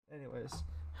Anyways,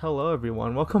 hello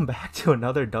everyone. Welcome back to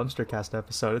another Dumpster Cast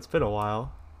episode. It's been a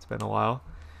while.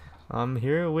 I'm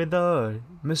here with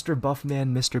Mr.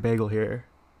 Buffman, Mr. Bagel here.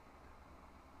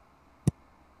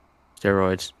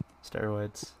 Steroids.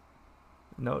 Steroids.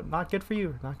 No, not good for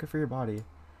you. Not good for your body.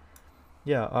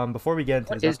 Yeah. Before we get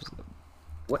into What this is episode,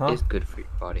 what huh? is good for your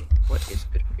body? What is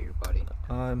good for your body?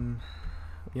 Um,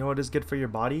 you know what is good for your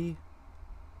body?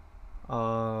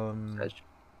 Um, Such-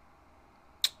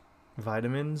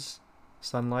 Vitamins,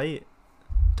 sunlight,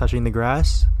 touching the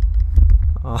grass.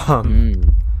 Um,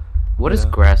 Mm. What does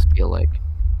yeah. grass feel like?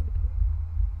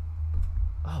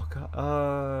 Oh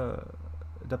god.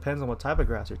 It depends on what type of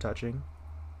grass you're touching.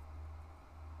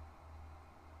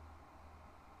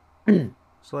 So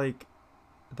like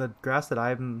the grass that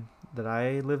I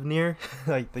live near,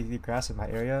 like the grass in my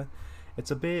area, it's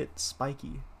a bit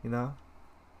spiky, you know?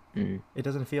 Mm. It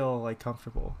doesn't feel like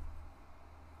comfortable.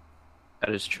 That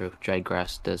is true. Dried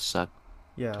grass does suck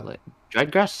to Yeah, lay.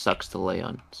 Dried grass sucks to lay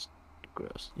on. It's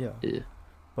gross. yeah. Ew.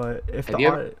 But if the Have you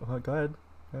ever? well, go ahead.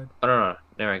 Go ahead. Oh no.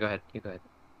 Never mind. Go ahead. You go ahead.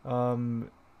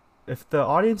 Um, if the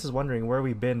audience is wondering where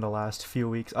we've been the last few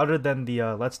weeks, other than the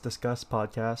Let's Discuss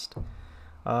podcast,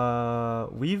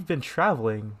 we've been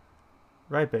traveling,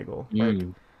 right, Bagel? Like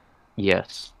Mm.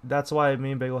 Yes. that's why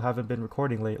me and Bagel haven't been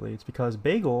recording lately. It's because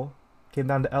Bagel came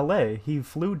down to LA. He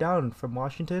flew down from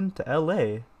Washington to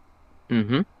LA.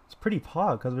 Mm-hmm. It's pretty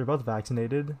pog because we were both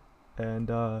vaccinated, and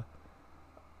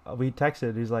we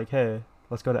texted. He's like, "Hey,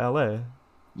 let's go to LA."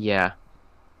 Yeah.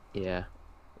 Yeah.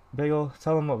 Bagel,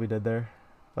 tell him what we did there.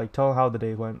 Like, tell him how the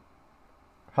day went.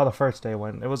 How the first day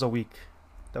went. It was a week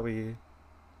that we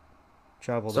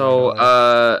traveled around So,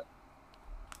 LA.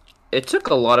 it took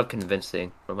a lot of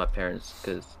convincing from my parents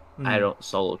because Mm, I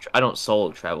don't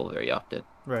solo travel very often.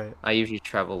 right. I usually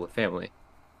travel with family.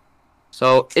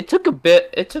 So it took a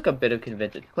bit of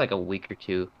convincing, it took like a week or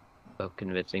two of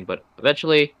convincing, but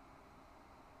eventually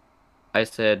I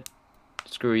said,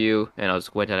 screw you, and I was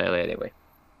going to LA anyway.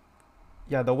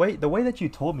 Yeah, the way that you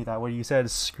told me that when you said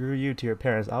 "screw you" to your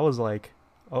parents, I was like,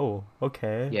 "Oh,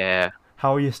 okay. Yeah,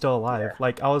 How are you still alive?" yeah,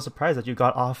 Like, I was surprised that you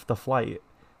got off the flight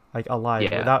like alive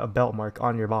yeah, without a belt mark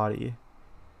on your body.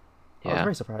 I was yeah.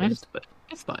 very surprised. But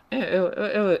it's fine.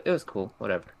 It was cool.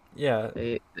 Whatever. Yeah.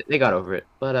 They got over it.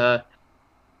 But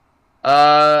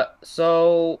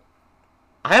so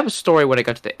I have a story when I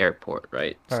got to the airport,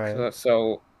 right? All right.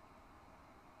 So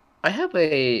I have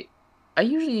a, I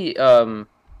usually so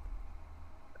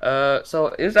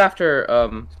it was after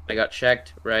I got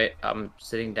checked, right? I'm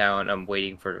sitting down, I'm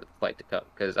waiting for the flight to come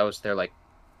because I was there like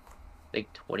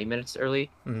 20 minutes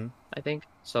early, Mm-hmm. I think.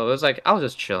 So it was like I was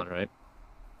just chilling, right?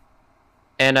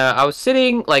 And I was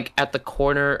sitting like at the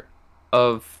corner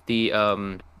of the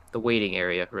waiting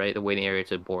area, right? The waiting area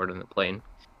to board on the plane.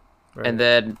 And Right.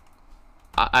 then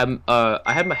I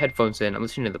had my headphones in. I'm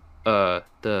listening to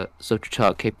the Sochu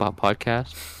Talk K-pop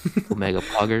podcast, Omega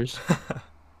Poggers,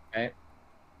 right?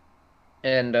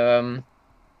 And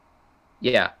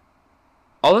yeah,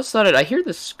 all of a sudden I hear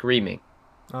this screaming,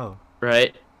 Oh.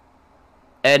 right?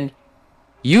 And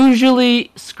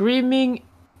usually screaming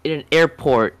in an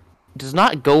airport does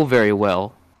not go very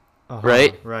well, Uh-huh.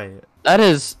 right? Right. That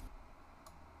is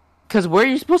because where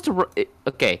you're supposed to.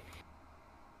 Okay,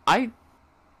 I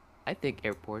I think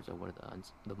airports are one of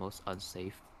the most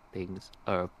unsafe things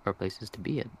or places to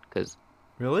be in because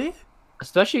Really?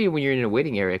 especially when you're in a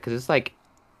waiting area because it's like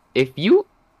if you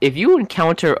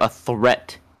encounter a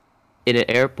threat in an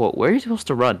airport, where are you supposed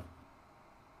to run?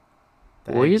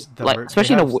 Where you like They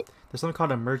especially in a have there's something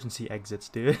called emergency exits,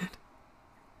 dude.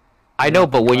 I You know know,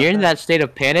 anything but when about you're in that? that state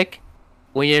of panic,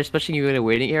 when you're especially in a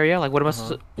waiting area, like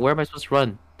Uh-huh. where am I supposed to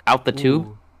run? Out the tube?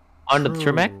 Ooh. Onto the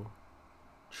tarmac? True.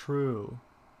 True.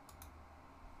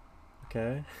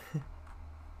 Okay.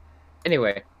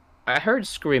 Anyway, I heard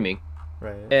screaming,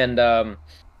 Right. and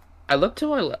I look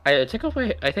to I take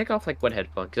off like one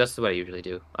headphone because that's what I usually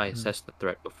do. I Mm. assess the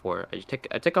threat before I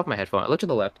take off my headphone. I look to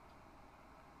the left.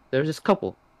 There's this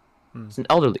couple. Mm. It's an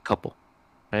elderly couple,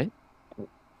 right?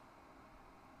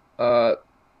 Uh,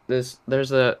 there's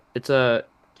a it's a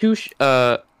two sh-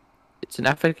 it's an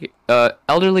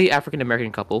elderly African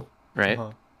American couple, right?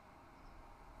 Uh-huh.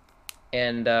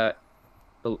 And the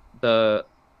the the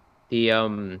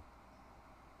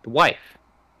the wife,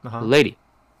 the Uh-huh. lady,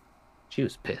 she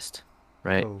was pissed,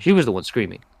 right? Oh. She was the one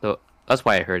screaming, so that's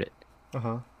why I heard it.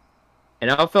 Uh-huh. And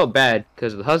I felt bad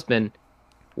because the husband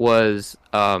was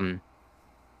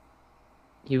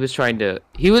he was trying to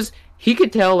he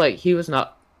could tell like he was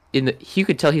not he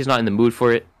could tell he's not in the mood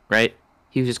for it, right?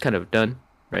 He was just kind of done,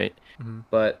 right? Mm-hmm.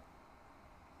 But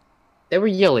they were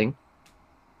yelling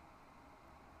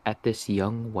at this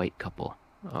young white couple.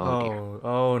 Oh dear.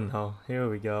 Oh no. Here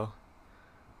we go.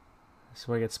 This is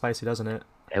where it gets spicy, doesn't it?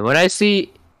 And when I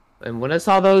see, and when I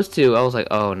saw those two, I was like,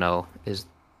 oh no,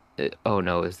 oh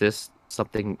no, is this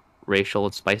something racial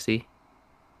and spicy?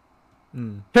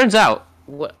 Mm. Turns out,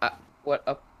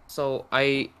 so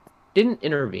I didn't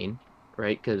intervene,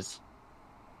 right? Because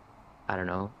I don't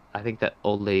know. I think that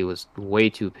old lady was way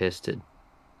too pissed to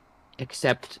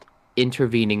accept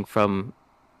intervening from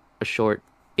a short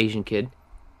Asian kid.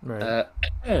 Right.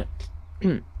 Uh,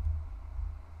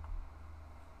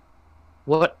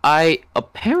 what I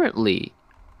apparently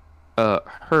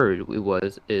heard it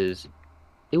was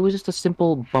just a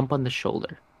simple bump on the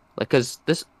shoulder, like because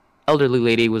this elderly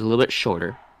lady was a little bit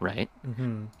shorter, right?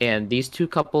 Mm-hmm. And these two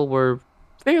couple were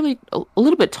a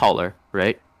little bit taller,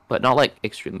 right? But not like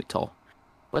extremely tall.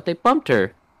 But they bumped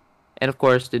her, and of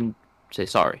course didn't say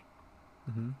sorry.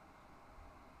 Mm-hmm.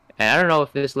 And I don't know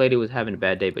if this lady was having a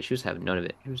bad day, but she was having none of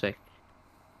it. She was like,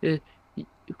 "Eh,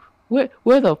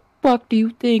 where the fuck do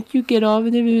you think you get off?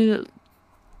 What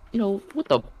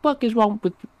the fuck is wrong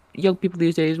with young people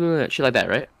these days?" Shit like that,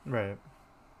 right? Right.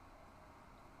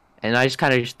 And I just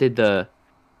kind of just did the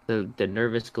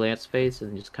nervous glance face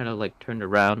and just kind of like turned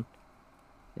around,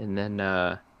 and then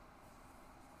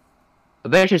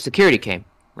eventually security came,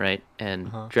 right, and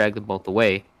Uh-huh. dragged them both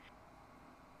away.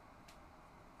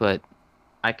 But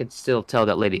I could still tell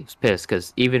that lady was pissed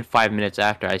because even 5 minutes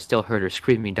after, I still heard her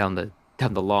screaming down the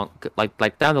long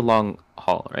like down the long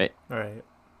hall, right? All right.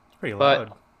 It's pretty But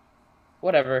loud.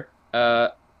 whatever.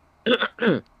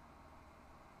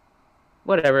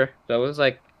 Whatever. So it was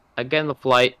like again the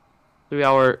flight, 3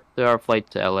 hour flight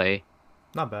to LA.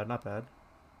 Not bad. Not bad.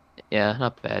 Yeah,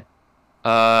 not bad.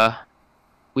 Uh,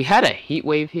 we had a heat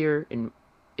wave here in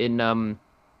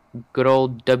good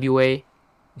old WA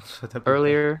WA.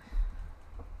 earlier.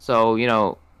 So,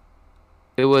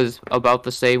 it was about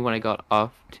the same when I got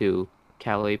off to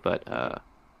Cali, but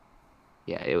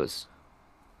yeah, it was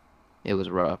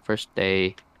rough. First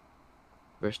day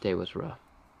was rough.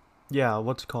 Yeah.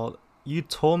 What's it called? You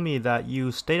told me that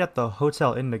you stayed at the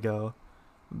Hotel Indigo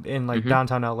in like Mm-hmm.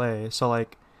 downtown LA.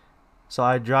 So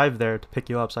I drive there to pick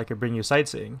you up so I could bring you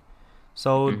sightseeing.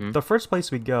 So Mm-hmm. the first place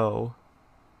we go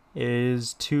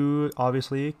is to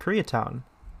obviously Koreatown,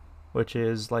 which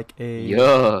is like a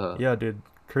Yeah. yeah, dude.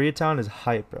 Koreatown is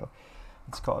hype, bro.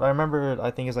 It's called. I remember.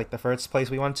 I think it's like the first place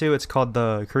we went to. It's called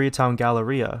the Koreatown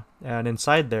Galleria, and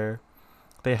inside there,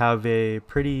 they have a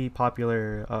pretty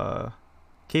popular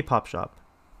K-pop shop,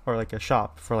 or like a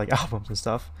shop for like albums and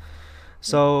stuff.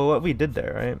 So what we did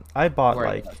there, right?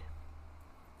 Right.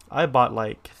 I bought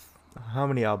like how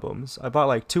many albums? I bought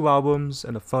like two albums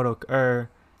and a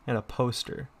and a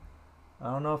poster.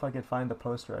 I don't know if I could find the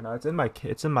poster right now. It's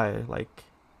in my like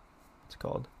what's it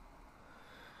called?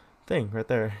 Thing right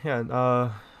there.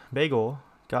 Yeah, Bagel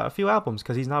got a few albums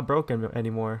because he's not broken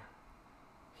anymore.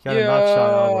 He got a Not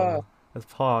Shot Yeah. album with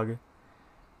Pog,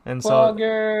 and so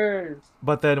Poggers.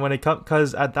 but then when it comes,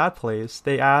 because at that place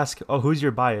they ask, "Oh, who's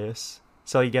your bias?"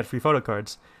 So you get free photo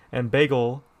cards. And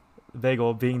Bagel,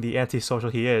 being the antisocial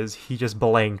he is, he just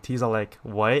blanked. He's all like,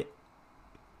 "What?"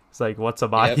 He's like, "What's a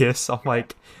Yep. bias?" I'm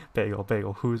like,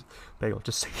 Bagel, who's Bagel?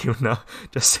 Just say you know,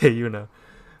 just say you know.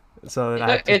 So then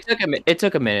I had to, It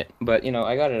took a minute, but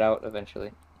I got it out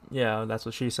eventually. yeah, that's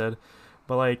what she said.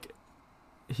 But like,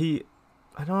 he,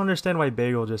 I don't understand why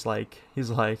Bagel just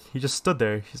he just stood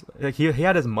there. He's like he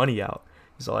had his money out.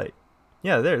 He's like,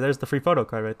 yeah, there's the free photo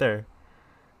card right there.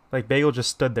 Like Bagel just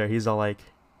stood there. He's all like,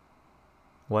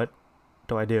 what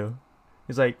do I do?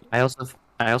 He's like I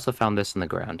also found this in the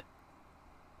ground.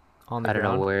 on the I don't know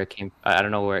ground. where it came. I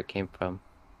don't know where it came from.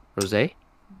 Rosé?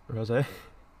 Rose.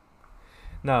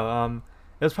 No,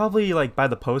 it was probably like by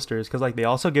the posters because like they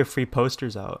also give free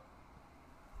posters out.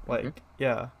 Mm-hmm. Like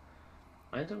yeah,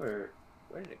 Mine's over.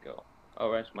 Where did it go? Oh,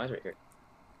 right, mine's right here.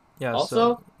 yeah. So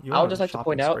Also, you I would went on just a like to shopping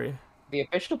point out spree. the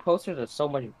official posters are so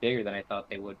much bigger than I thought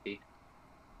they would be.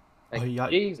 Oh Like, yeah,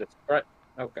 Jesus Christ.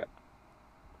 Okay.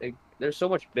 They're so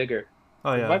much bigger. oh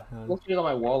Like, yeah, my posters on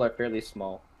my wall are fairly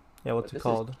small, yeah. but What's it this is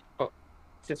called? oh,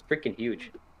 this is freaking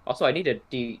huge. Also, I need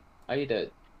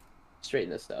to straighten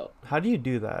this out. How do you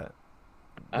do that?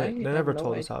 They I have never no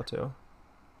told us idea. how to.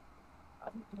 I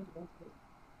don't know.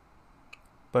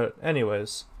 But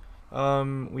anyways,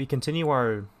 we continue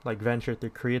our like venture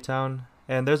through Koreatown,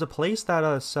 and there's a place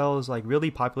that sells like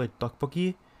really popular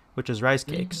tteokbokki, which is rice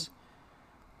Mm-hmm. cakes.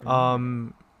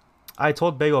 Um, I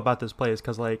told Bagel about this place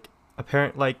because like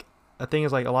apparent like a thing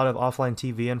is like a lot of offline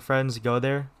TV and friends go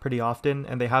there pretty often,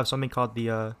 and they have something called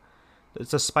the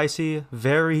it's a spicy,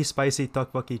 very spicy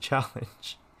tteokbokki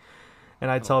challenge. And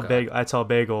Oh God. I tell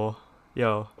Bagel,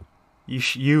 yo, you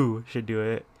should do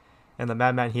it. And the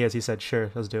madman he is, he said, "Sure,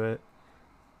 let's do it."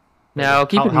 Now, Bagel.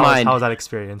 keep in How mind, was that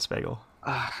experience, Bagel?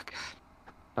 ah,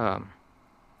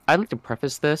 I'd like to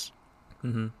preface this.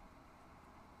 Mm-hmm.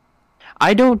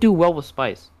 I don't do well with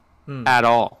spice Mm. at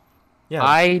all. Yeah,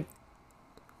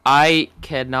 I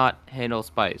cannot handle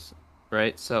spice,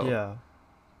 right? So yeah.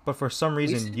 But for some we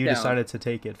reason, sit you down. decided to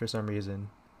take it for some reason.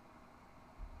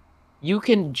 You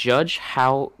can judge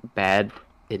how bad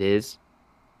it is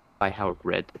by how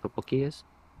red the tteokbokki is.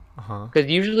 Uh-huh. Because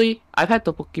usually, I've had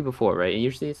tteokbokki before, right? And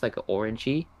usually it's like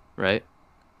orangey, right?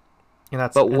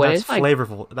 But And when that's it's like,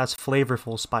 flavorful. That's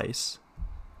flavorful spice.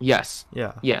 yes,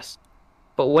 Yeah. yes.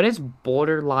 But when it's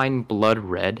borderline blood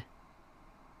red,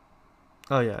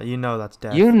 Oh yeah, you know that's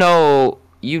you death. know,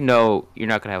 you're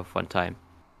not gonna have a fun time.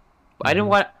 I didn't Mm-hmm.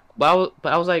 want,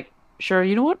 but I was like, sure,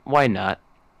 you know what? Why not?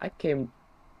 I came,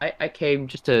 I came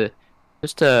just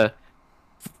to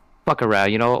fuck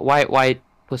around. You know, why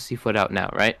pussyfoot out now,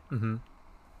 right? Mm-hmm.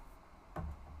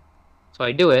 So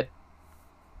I do it.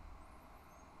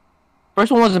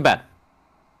 First one wasn't bad.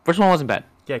 First one wasn't bad.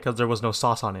 Yeah, because there was no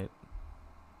sauce on it.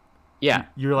 Yeah,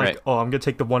 You're like, right. oh, I'm gonna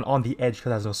take the one on the edge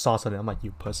because there's no sauce on it. I'm like,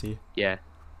 you pussy. Yeah.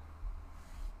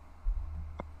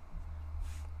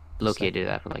 The Loki did second.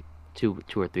 that for like two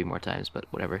or three more times, but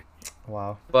whatever.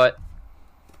 Wow. But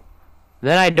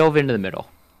then I dove into the middle.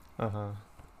 Uh-huh.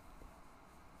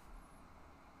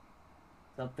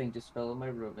 Something just fell in my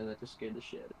room and that just scared the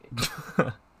shit out of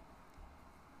me.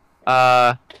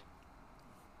 Uh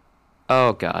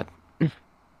oh god.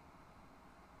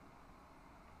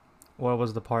 What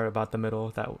was the part about the middle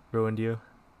that ruined you?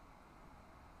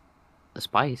 The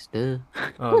spice, duh.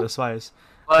 Oh, the spice.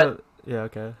 But So yeah,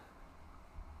 okay.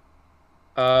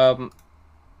 um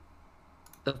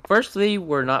the first three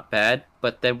were not bad,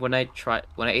 but then when I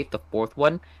ate the fourth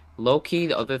one, low key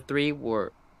the other three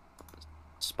were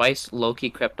spice low key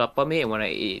crept up on me, and when I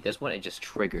ate this one it just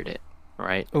triggered it.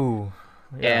 Right? Ooh,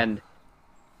 yeah. And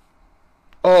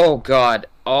oh god,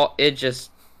 all it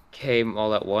just came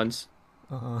all at once.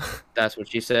 Uh-huh. That's what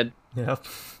she said. Yep.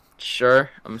 Sure,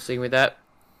 I'm sticking with that.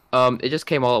 It just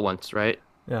came all at once, right?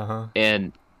 Yeah, huh.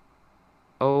 And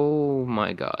oh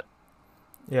my god.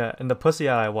 Yeah, and the pussy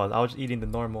I was eating the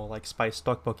normal like spiced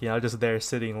tteokbokki. And I was just there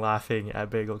sitting laughing at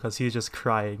Bagel because he's just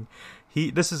crying. He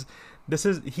this is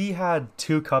he had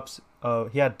 2 cups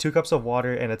of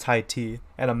water and a Thai tea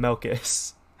and a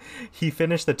milkis. He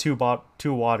finished the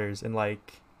two waters in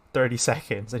like 30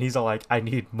 seconds and he's all like, I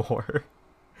need more.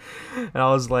 And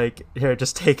I was like, here,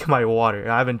 just take my water.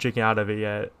 I haven't drinking out of it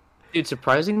yet. Dude,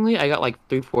 surprisingly, I got like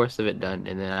 3/4 of it done,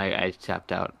 and then I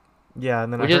tapped out. Yeah,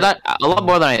 and then I Which is heard. not a lot Mhm.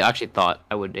 more than I actually thought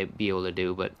I would be able to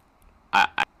do, but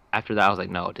after that I was like,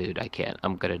 no, dude, I can't.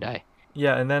 I'm gonna die.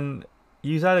 Yeah, and then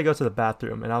you decided to go to the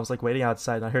bathroom, and I was like waiting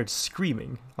outside, and I heard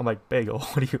screaming. I'm like, Bagel,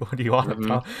 what do you want, Mm-hmm.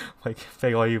 bro? I'm like,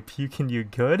 Bagel, are you puking? You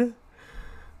good?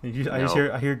 No, I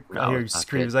no, hear it's not good.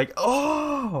 screams like,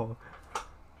 oh!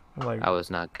 I'm like, That was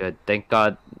not good. Thank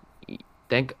God.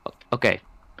 Thank. Okay,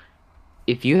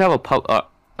 if you have a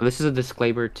this is a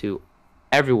disclaimer to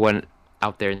everyone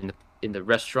out there in the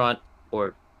restaurant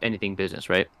or anything business,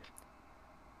 right?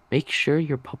 Make sure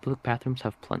your public bathrooms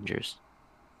have plungers,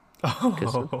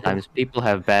 because oh, sometimes people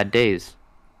have bad days.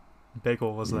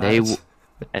 Bagel was They that?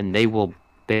 will, and they will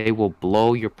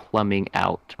blow your plumbing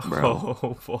out, bro.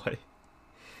 Oh boy.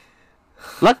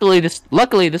 Luckily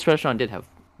this restaurant did have a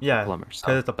Yeah, plumber, because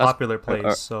so it's a that's popular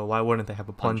place, so why wouldn't they have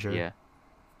a plunger, plunger? yeah.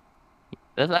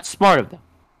 That's smart of them.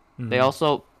 They Hmm.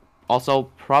 also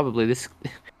probably this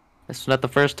this is not the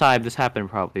first time this happened.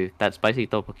 Probably that spicy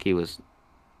tteokbokki was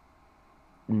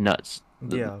nuts.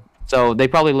 Yeah. So they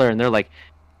probably learned. They're like,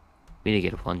 we need to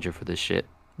get a plunger for this shit.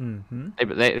 Mm-hmm.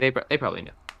 They probably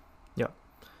knew. Yeah.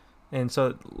 And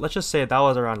so let's just say that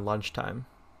was around lunchtime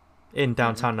in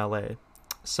downtown LA.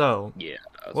 So Yeah.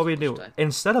 That what was we the do first time.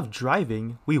 instead of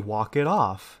driving, we walk it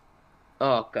off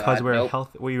Oh because God, nope.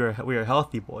 we were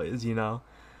healthy boys, you know.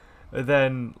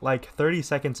 Then like 30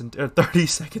 seconds into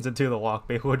the walk,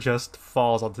 Baywood just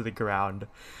falls onto the ground.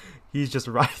 He's just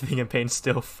writhing in pain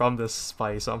still from the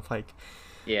spice. I'm like,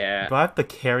 Yeah. do I have to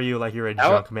carry you like you're a That,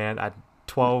 junk man at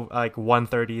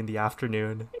 1:30 in the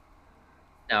afternoon?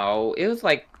 no, it was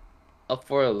like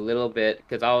for a little bit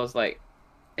because I was like,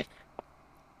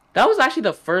 that was actually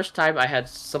the first time I had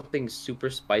something super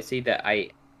spicy that I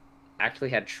actually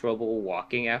had trouble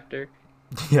walking after.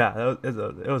 Yeah,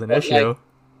 it was an But like, issue.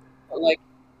 but like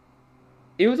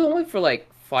it was only for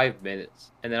like 5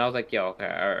 minutes, and then I was like, "Yo, okay,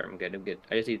 all right, I'm good, I'm good."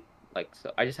 I just need like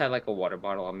so I just had like a water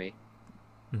bottle on me.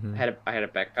 Hmm. I had a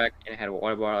backpack and I had a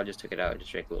water bottle. I just took it out and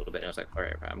just drank a little bit, and I was like, "All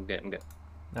right, I'm good, I'm good."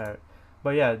 All right,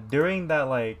 but yeah, during that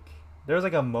there was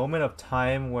like a moment of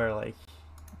time where like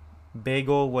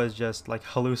Bagel was just like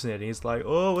hallucinating. He's like,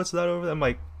 "Oh, what's that over there?" I'm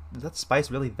like, "Is that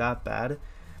spice really that bad?"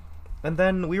 And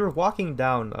then we were walking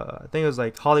down. I think it was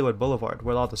like Hollywood Boulevard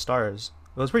with all the stars.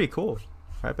 It was pretty cool,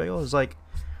 right, Bagel? It was like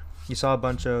you saw a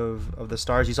bunch of the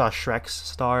stars. You saw Shrek's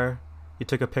star. You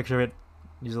took a picture of it.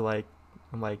 He's like,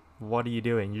 I'm like, "What are you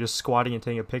doing? You're just squatting and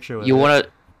taking a picture with You it."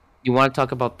 wanna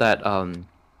talk about that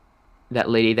that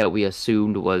lady that we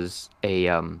assumed was a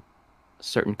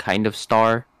certain kind of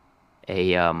star,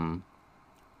 a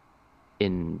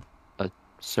in a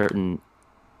certain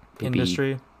maybe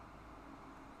Industry.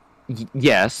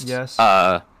 yes, Yes.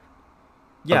 a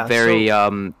Yeah. very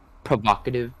So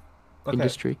provocative okay.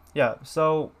 industry. Yeah.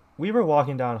 So we were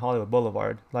walking down Hollywood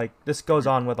Boulevard. Like this goes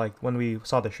on with like when we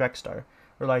saw the Shrek star.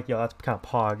 We're like, "Yo, that's kind of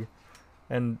pog."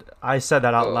 And I said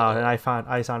that out loud, and Oh,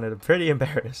 I sounded pretty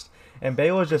embarrassed. And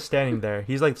Bay was just standing there.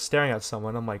 He's like staring at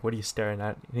someone. I'm like, "What are you staring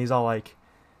at?" And he's all like,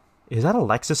 "Is that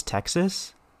Alexis,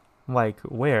 Texas?" I'm like,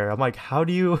 "Where?" I'm like, "How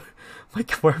do you, like,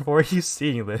 where are you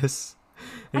seeing this?"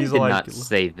 And I he's did like, not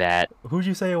say that. "Who'd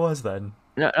you say it was then?"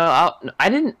 No, I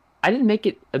didn't. I didn't make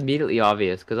it immediately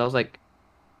obvious because I was like,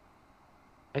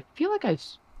 I feel like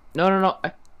no, no, no.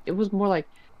 It was more like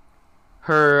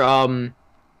her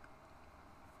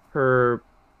her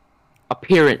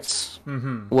appearance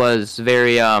Mm-hmm. was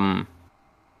very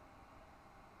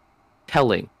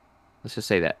telling. Let's just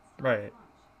say that. Right.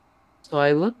 So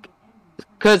I look,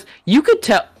 because you could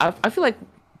tell. I feel like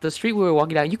the street we were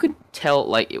walking down, you could tell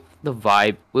like the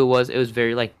vibe it was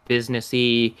very like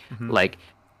businessy, Mm-hmm. like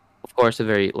of course a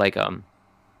very like it's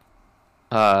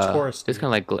Touristy. kind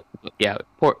of like yeah,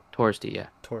 touristy, yeah.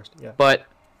 Touristy. Yeah. But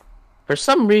for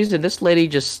some reason, this lady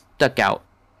just stuck out.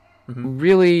 Mm-hmm.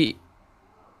 Really,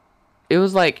 it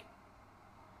was like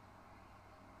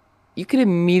you could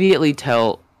immediately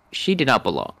tell she did not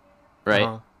belong, Uh right?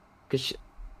 huh. Because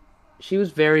she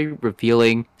was very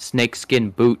revealing, snakeskin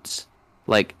boots,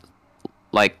 like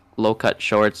low cut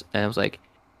shorts, and I was like,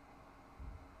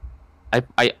 I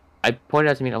I I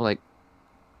pointed out to me, and I'm like,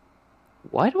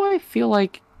 why do I feel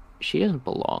like she doesn't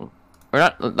belong, or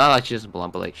not like she doesn't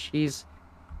belong, but like she's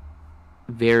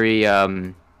very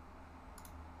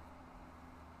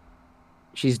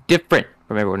she's different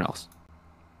from everyone else.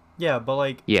 Yeah, but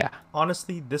like, Yeah,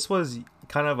 honestly, this was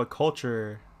kind of a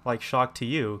culture like shock to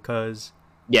you, cause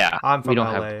yeah, I'm we from don't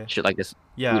have LA. shit like this.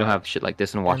 We don't Yeah, have shit like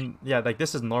this in Washington. and yeah, like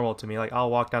this is normal to me. Like I'll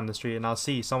walk down the street and I'll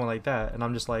see someone like that, and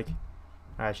I'm just like,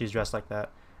 all right, she's dressed like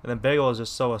that. And then Bagel is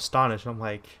just so astonished. I'm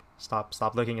like, stop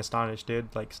looking astonished,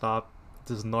 dude. Like, stop.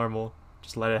 This is normal.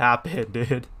 Just let it happen,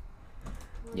 dude.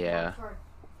 Yeah.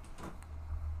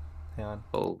 Hang on.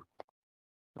 Oh,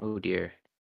 oh dear.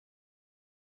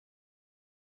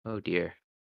 Oh dear.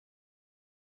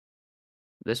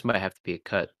 This might have to be a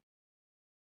cut.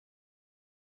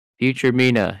 Future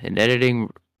Mina, in editing,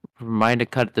 remind to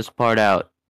cut this part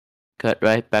out. Cut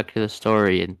right back to the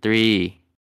story in three,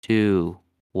 two,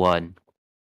 one.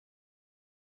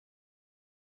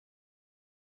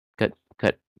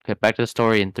 Cut, cut back to the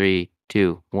story in three,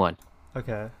 two, one.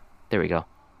 Okay. There we go.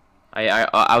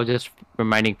 I was just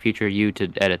reminding future you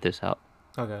to edit this out.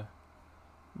 Okay.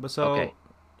 But so, Okay.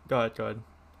 go ahead, go ahead.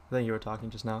 I think you were talking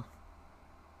just now.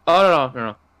 Oh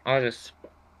no.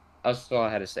 That's all I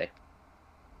had to say.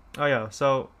 Oh yeah.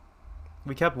 So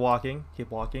we kept walking, keep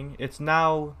walking. It's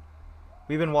now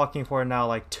we've been walking for now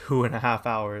like 2.5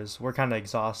 hours. We're kind of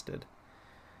exhausted.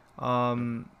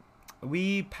 Um,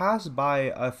 we passed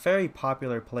by a very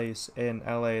popular place in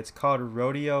LA. It's called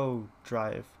Rodeo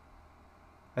Drive.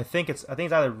 I think it's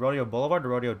either Rodeo Boulevard or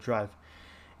Rodeo Drive.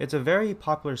 It's a very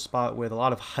popular spot with a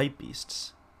lot of hype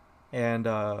beasts and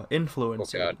Oh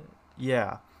influencers. God.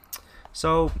 Yeah.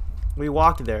 So we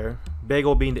walked there.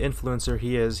 Bagel being the influencer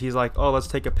he is, he's like, "Oh, let's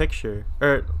take a picture."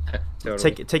 Or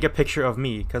Totally. take a picture of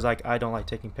me cuz like I don't like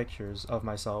taking pictures of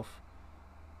myself.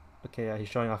 Okay, yeah, he's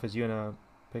showing off his Una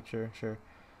picture, sure.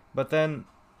 But then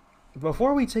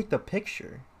before we take the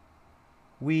picture,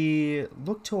 we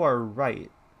look to our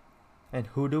right, and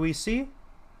who do we see?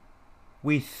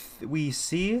 We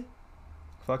see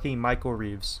fucking Michael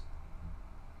Reeves.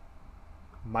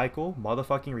 Michael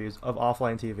motherfucking Reeves of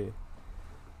Offline TV.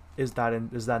 Is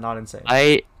that not insane?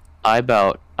 I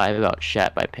about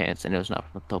shat my pants, and it was not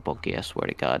from the tteokbokki. I swear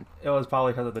to God, It was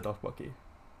probably because of the Dofbucky.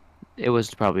 it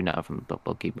was probably not from the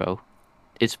tteokbokki, bro.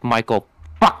 It's Michael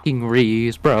fucking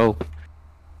Reeves, bro.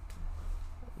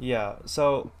 Yeah.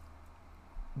 So,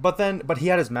 but he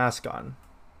had his mask on.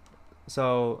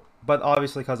 So, but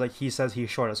obviously, cause like he says he's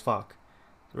short as fuck.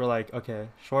 We're like, okay,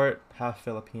 short, half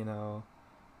Filipino,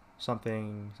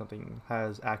 something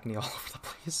has acne all over the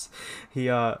place. He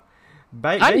Not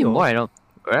Bagel. anymore. I don't.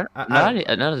 I Not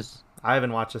don't. not as I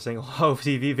haven't watched a single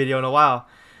OTV video in a while,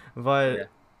 Yeah. but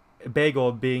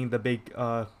Bagel, being the big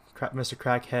Mr.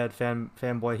 Crackhead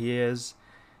fanboy he is,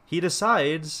 he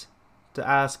decides to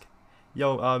ask,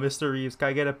 "Yo, Mr. Reeves, can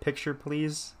I get a picture,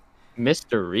 please?"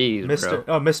 Mr. Reeves, bro.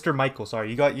 Mr. Michael. Sorry,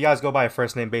 you guys go by a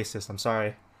first name basis. I'm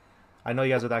sorry. I know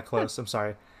you guys are that close. I'm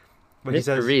sorry, but he Mr.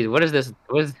 says, Reeves, what is this?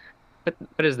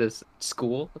 What is this?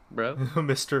 School, bro?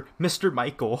 Mr.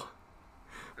 Michael,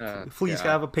 please, can I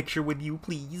God. have a picture with you,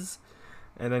 please?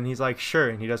 And then he's like, sure,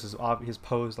 and he does his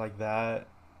pose like that,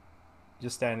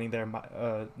 just standing there.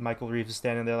 Michael Reeves is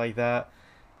standing there like that.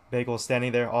 Bagel's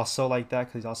standing there also like that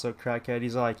because he's also a crackhead.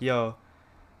 He's like, yo,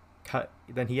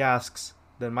 then he asks,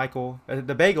 then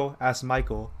the Bagel asks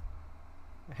Michael,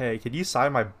 hey, could you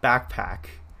sign my backpack?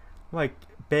 I'm like,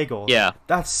 Bagel, Yeah.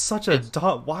 that's such a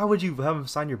dumb. Why would you have him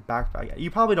sign your backpack? You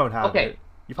probably don't have Okay. it.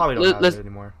 You probably don't have it Let's.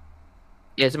 anymore.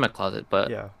 Yeah, it's in my closet. But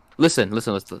Yeah. listen.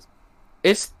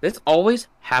 This always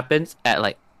happens at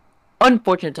like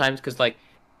unfortunate times because like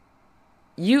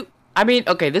you. I mean,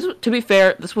 okay. To be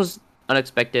fair, this was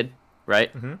unexpected,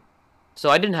 right? Mm-hmm. So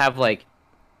I didn't have like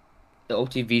the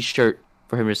OTV shirt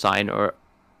for him to sign or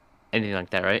anything like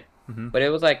that, right? Mm-hmm. But it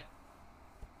was like,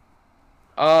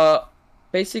 uh,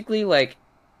 basically like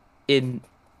in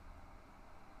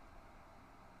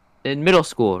middle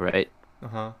school, right?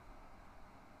 Uh-huh.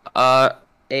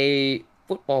 A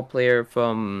football player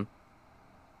from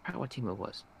I forgot what team it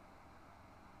was.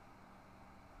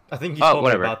 I think you Oh, told me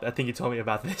whatever. about. I think you told me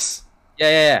about this.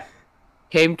 Yeah.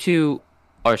 Came to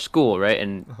our school, right,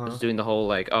 and Uh-huh. was doing the whole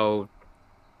like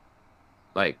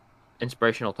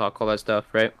inspirational talk, all that stuff,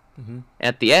 right? Mm-hmm.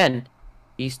 At the end,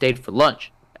 he stayed for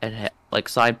lunch and like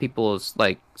signed people's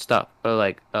like stuff, or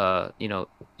like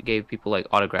gave people like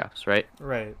autographs, right?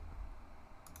 Right.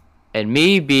 And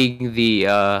me being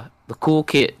the cool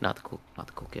kid, not the cool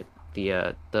kid,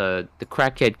 the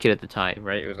crackhead kid at the time,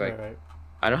 right? It was like, Right.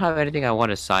 I don't have anything I want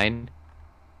to sign.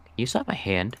 Can you sign my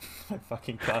hand? My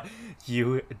fucking god,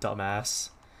 you dumbass.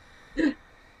 So,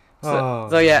 Oh.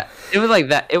 so yeah, it was like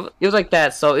that. It was like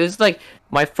that. So it was like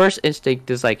my first instinct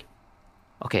is like,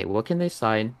 okay, what can they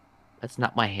sign? That's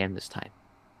not my hand this time.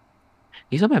 Can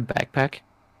you sign my backpack?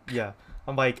 Yeah.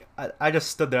 I'm like, I just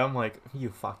stood there. I'm like, you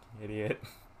fucking idiot.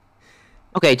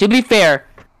 Okay, to be fair,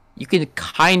 you can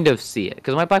kind of see it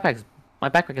because my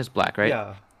backpack is black, right?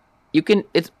 Yeah. You can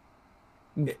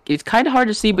it's kind of hard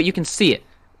to see, but you can see it.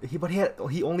 He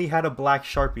only had a black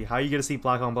Sharpie. How are you gonna see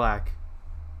black on black?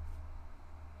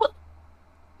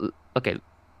 Okay,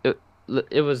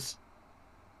 it was.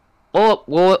 What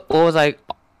was I?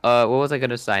 What was I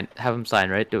gonna sign? Have him sign,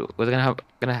 right? Was I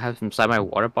gonna have him sign my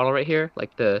water bottle right here,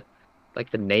 like the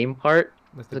name part?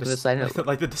 Like Was I gonna sign it?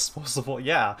 like the disposable.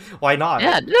 Yeah. Why not?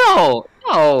 Yeah,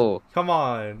 no. Come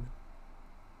on.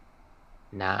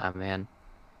 Nah, man.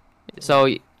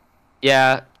 So,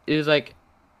 yeah, it was like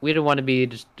we didn't want to be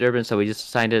disturbing, so we just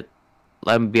signed it,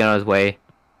 let him be on his way,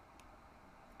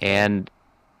 and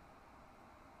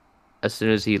as soon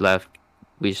as he left,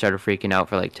 we started freaking out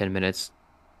for like 10 minutes.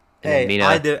 And then Mina,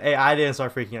 I didn't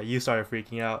start freaking out. You started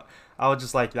freaking out. I was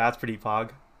just like, that's pretty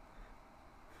pog.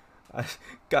 I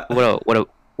got. what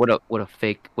a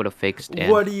fake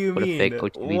stand. What do you What a mean? fake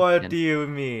OTV What stand. do you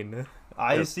mean?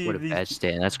 I see What a these. bad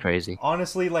stand. That's crazy.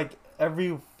 Honestly, like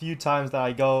every few times that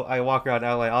I walk around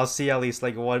LA, I'll see at least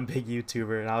like one big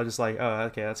YouTuber, and I'll just like, oh,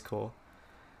 okay, that's cool.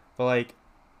 But like,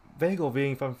 Bagel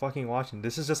being from fucking Washington,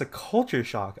 this is just a culture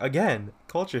shock again.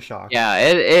 Culture shock. Yeah,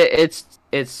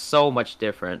 it's so much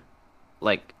different.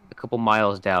 Like a couple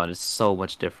miles down, it's so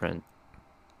much different.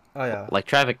 Oh yeah. Like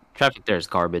traffic there is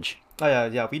garbage. Oh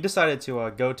yeah. We decided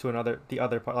to go to the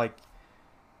other part, like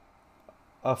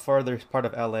a further part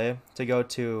of LA, to go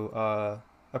to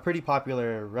a pretty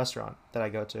popular restaurant that I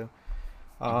go to.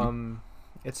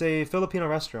 It's a Filipino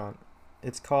restaurant.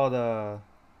 It's called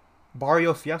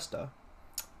Barrio Fiesta.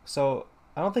 So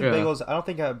I don't think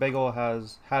Yeah. Bagel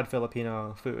has had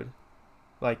Filipino food.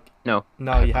 Like, No.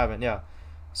 no, you haven't. Yeah.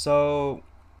 So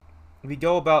we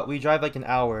drive like an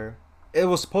hour. It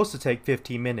was supposed to take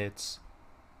 15 minutes,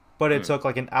 but it took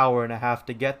like an hour and a half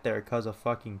to get there because of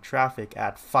fucking traffic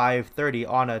at 5:30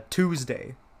 on a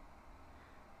Tuesday.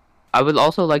 I would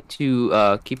also like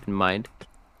to keep in mind,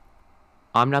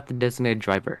 I'm not the designated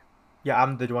driver. Yeah,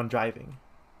 I'm the one driving.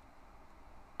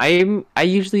 I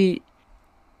usually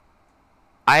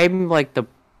I'm like the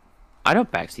I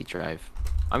don't backseat drive.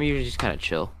 I'm usually just kind of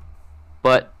chill.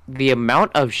 But the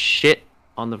amount of shit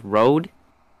on the road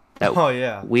that Oh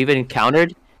yeah. we've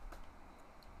encountered,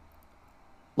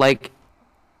 like,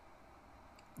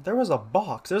 There was a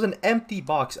box. There was an empty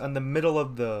box on the middle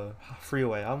of the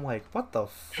freeway. I'm like, what the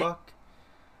fuck?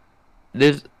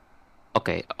 there's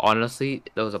Okay, honestly,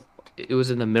 it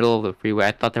was in the middle of the freeway.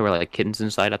 I thought there were like kittens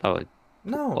inside. I thought like,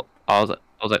 No, I was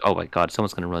like, oh my god,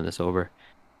 someone's gonna run this over.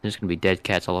 There's gonna be dead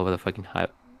cats all over the fucking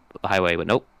highway. But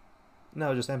nope,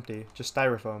 no, just empty, just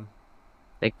styrofoam.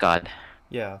 thank God.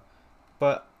 Yeah,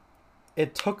 but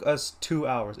it took us 2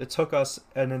 hours. It took us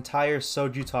an entire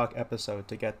Soju Talk episode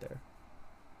to get there.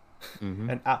 Hmm.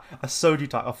 A Soju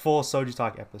Talk, a full Soju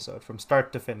Talk episode from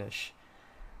start to finish.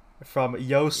 From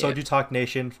Yo Yeah. Soju Talk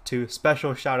Nation to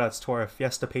special shoutouts to our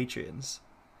Fiesta patrons.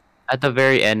 At the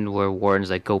very end, where Warren's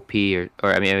like, go pee or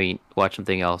I mean, watch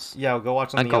something else. Yeah, go watch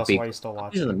Not something go else pee. while you're still Go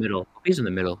pee's in the watching. middle. Go pee's in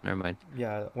the middle. Never mind.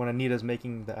 Yeah, when Anita's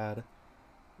making the ad.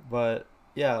 But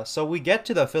yeah, so we get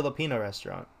to the Filipino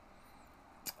restaurant.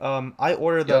 Yeah. I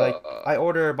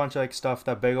order a bunch of like stuff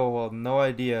that Bagel will have no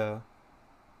idea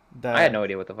I had that no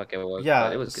idea what the fuck it was, but it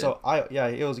yeah, was good. so I yeah,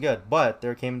 it was good. But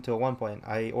there came to one point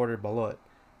I ordered balut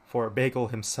for Bagel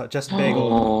himself, just Bagel,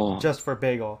 Oh. just for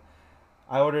Bagel.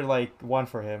 I ordered like one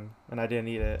for him and I didn't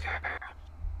eat it.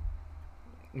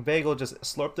 Bagel just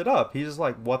slurped it up. He's just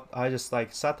like, "What?" I just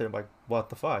like sat there like, "What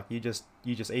the fuck? You just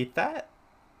ate that?"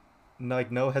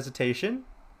 Like no hesitation.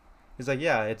 He's like,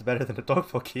 "Yeah, it's better than the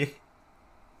tteokbokki."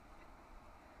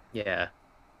 Yeah.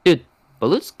 Dude,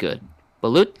 Balut's good.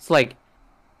 Balut's like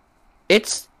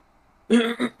it's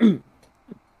when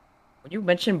you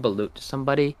mention Balut to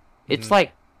somebody, it's Hmm.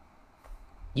 like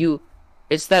you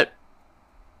it's that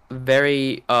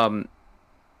very what's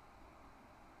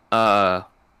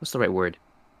the right word?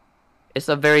 It's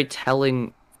a very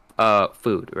telling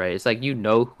food, right? It's like you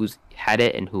know who's had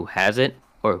it and who hasn't,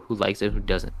 or who likes it and who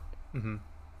doesn't. Hmm.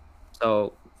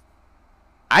 So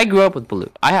I grew up with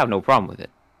Balut. I have no problem with it.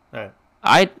 All right.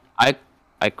 I I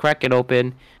I crack it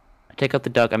open, I take out the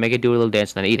duck, I make it do a little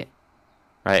dance, and then I eat it.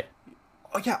 Right?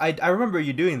 Oh yeah, I remember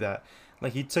you doing that.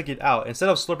 Like you took it out instead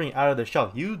of slurping it out of the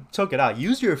shelf. You took it out.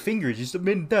 Use your fingers. You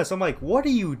submitted this. I'm like, what are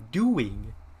you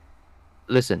doing?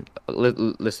 Listen.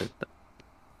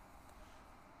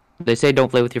 They say don't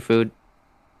play with your food.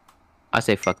 I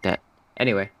say fuck that.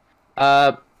 Anyway,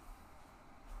 uh,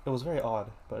 It was very odd,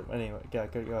 but anyway, yeah,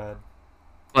 go ahead.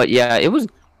 but yeah, it was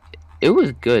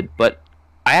good. But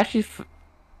I actually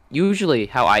usually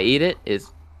how I eat it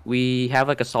is we have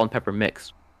like a salt and pepper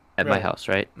mix at my Right. house,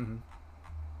 right? Hmm.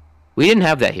 We didn't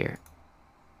have that here,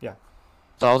 Yeah.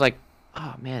 so I was like,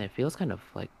 oh man, it feels kind of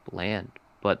like bland.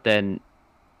 But then,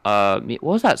 what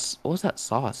was that? What was that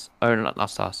sauce? Or not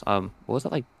sauce. What was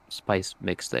that like spice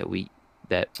mix that we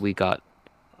got?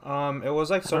 It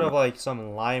was like I sort don't of know. like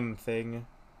some lime thing,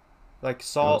 like It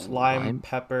salt, was lime, lime.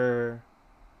 pepper.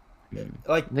 Mm.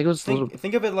 Like I think it was a little.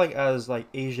 think of it like as like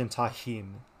Asian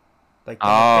tahini. Like think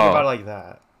about it Oh, like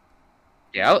that.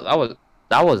 yeah,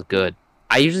 that was good.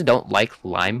 I usually don't like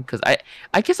lime because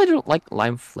I guess I don't like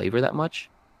lime flavor that much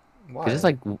because it's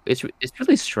Why? like it's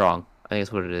really strong. I think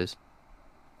that's what it is.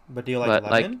 But do you like But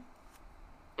like, lemon?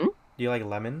 hmm? Do you like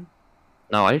lemon?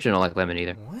 No, I usually don't like lemon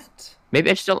either. What? Maybe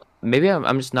I just don't. Maybe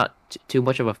I'm just not too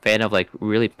much of a fan of like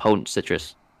really potent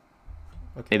citrus.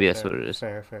 Okay, Maybe that's what fair, it is.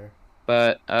 fair, fair.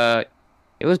 But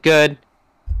it was good.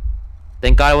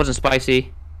 Thank God it wasn't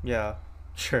spicy. Yeah,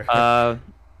 sure. Uh,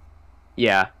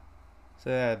 yeah, So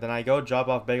yeah, then I go drop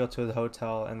off Bagel to the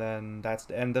hotel, and then that's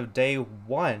the end of day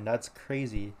one. That's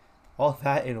crazy. All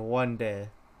that in one day.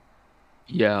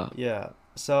 yeah. Yeah.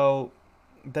 So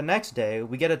the next day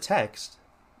we get a text.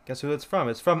 Guess who it's from?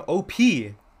 It's from OP. What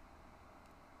a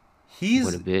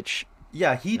He's bitch.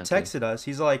 yeah, he Okay. texted us.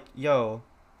 He's like, "Yo,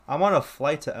 I'm on a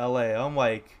flight to LA." I'm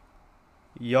like,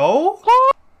 "Yo?"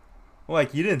 I'm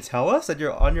like, "You didn't tell us that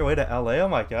you're on your way to LA?"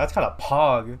 I'm like, "Yeah, that's kind of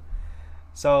pog."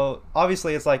 So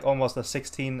obviously it's like almost a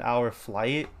 16-hour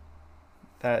flight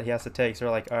that he has to take. So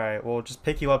we're like, all right, we'll just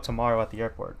pick you up tomorrow at the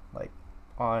airport. Like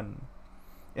on,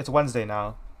 it's Wednesday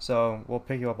now, so we'll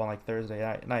pick you up on like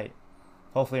Thursday night.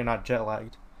 Hopefully you're not jet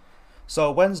lagged.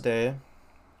 So Wednesday,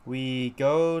 we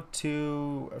go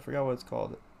to I forgot what it's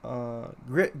called.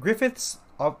 Griffiths.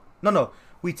 No,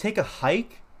 we take a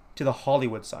hike to the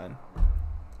Hollywood sign.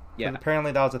 Yeah. Because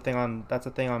apparently that was a thing on that's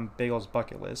a thing on Bagel's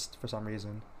bucket list for some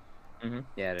reason.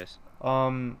 Yeah, it is.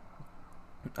 Um,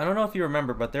 I don't know if you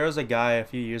remember, but there was a guy a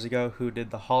few years ago who did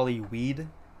the Holly Weed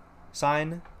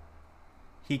sign.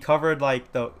 He covered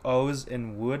like the O's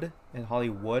in wood in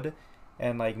Hollywood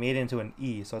and like made it into an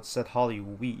E, so it said Holly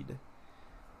Weed.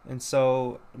 And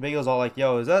so Bagel's all like,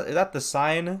 "Yo, is that the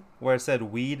sign where it said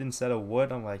weed instead of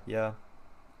wood?" I'm like, "Yeah."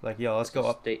 Like, "Yo, let's That's go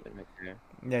a up." statement right there.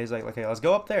 Yeah, he's like, "Okay, let's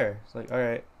go up there." It's like, "All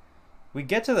right." We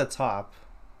get to the top.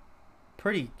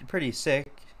 Pretty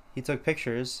sick. He took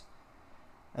pictures,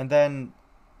 and then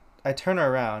I turn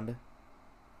around.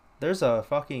 There's a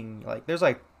fucking like there's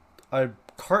like a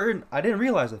carton. I didn't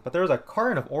realize it, but there was a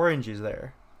carton of oranges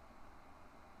there.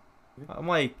 I'm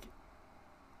like,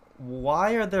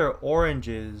 why are there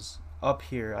oranges up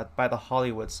here by the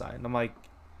Hollywood sign? I'm like,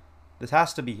 this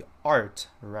has to be art,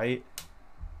 right?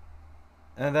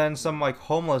 And then some like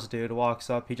homeless dude walks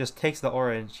up. He just takes the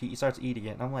orange. He starts eating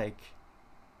it. And I'm like,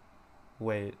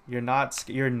 wait, you're not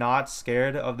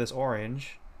scared of this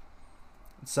orange?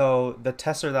 So the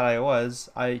tester that I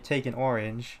was, I take an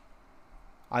orange,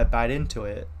 I bite into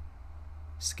it,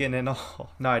 skin and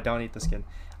all. No, I don't eat the skin.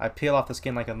 I peel off the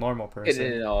skin like a normal person.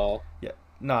 It all. Yeah.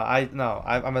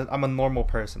 I'm a normal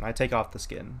person. I take off the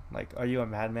skin. Like, are you a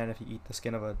madman if you eat the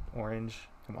skin of an orange?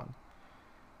 Come on.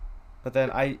 But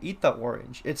then I eat the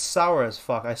orange. It's sour as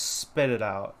fuck. I spit it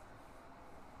out.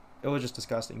 It was just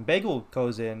disgusting. Bagel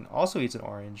goes in, also eats an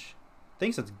orange,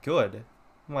 thinks it's good.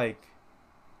 I'm like,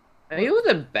 I mean, it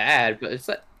wasn't bad, but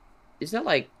it's not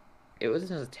like it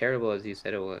wasn't as terrible as you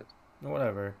said it was.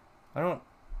 whatever. I don't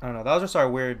know. That was just our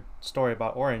weird story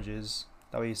about oranges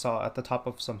that we saw at the top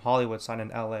of some Hollywood sign in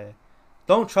LA.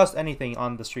 Don't trust anything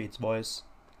on the streets, boys.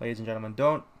 Ladies and gentlemen,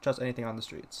 don't trust anything on the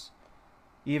streets.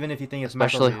 Even if you think it's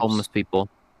Especially Michael homeless Reeves. people.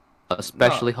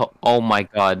 Especially No. oh my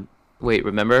god. Wait,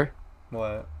 remember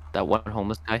What? that one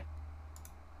homeless guy?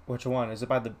 Which one? Was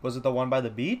it the one by the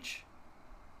beach?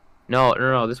 No,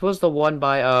 no, no. This was the one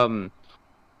by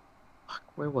fuck,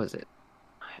 where was it?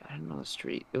 I don't know the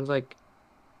street. It was like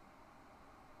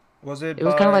Was it it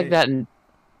was kind of like by that.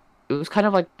 It was kind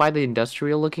of like by the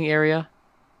industrial looking area.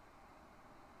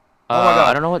 Oh my I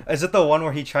god. don't know what. Is it the one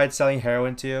where he tried selling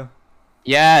heroin to you?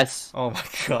 Yes. Oh my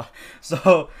god.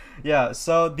 So, yeah,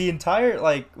 so the entire,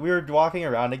 like, we were walking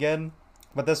around again,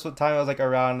 but this time it was, like,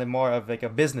 around more of, like, a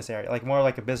business area, like, more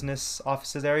like a business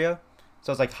offices area.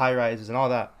 So it's, like, high rises and all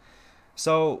that.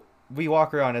 So, we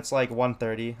walk around, it's, like,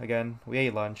 1:30 again. We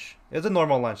ate lunch. It was a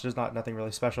normal lunch, there's nothing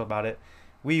really special about it.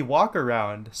 We walk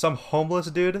around, some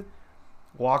homeless dude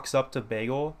walks up to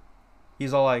Bagel.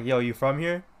 He's all like, yo, you from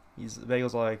here?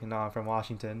 Bagel's all like, nah, I'm from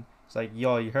Washington. He's like,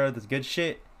 yo, you heard this good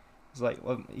shit? He's like,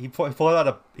 well, he pulls out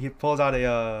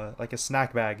a like a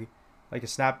snack bag, like a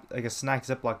snack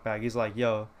Ziploc bag. He's like,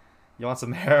 yo, you want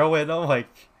some heroin? I'm like,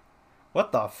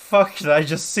 what the fuck did I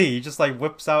just see? He just like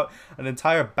whips out an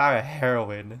entire bag of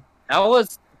heroin. That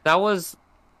was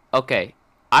okay.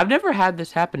 I've never had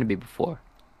this happen to me before,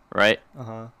 right?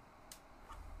 Uh-huh.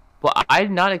 But I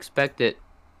did not expect it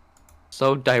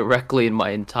so directly in my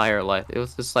entire life. It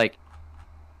was just like,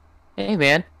 hey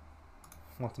man,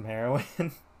 Want some heroin?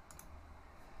 you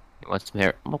want some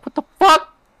hair? I'm like, what the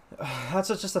fuck? That's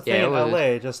just a Yeah, thing it in was.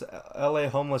 LA. Just LA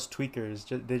homeless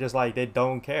tweakers. They just like, they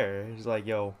don't care. It's like,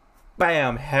 yo,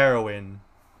 bam, heroin.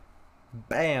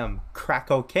 Bam, crack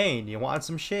cocaine. You want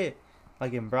some shit?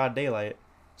 Like in broad daylight.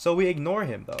 So we ignore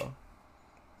him though.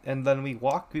 And then we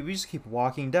just keep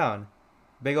walking down.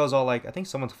 Bagel's all like, I think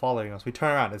someone's following us. We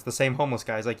turn around, it's the same homeless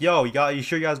guy. He's like, yo, you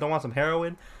sure you guys don't want some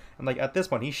heroin? And like at this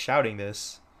point he's shouting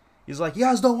this. He's like, you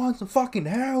guys don't want some fucking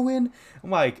heroin? I'm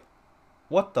like,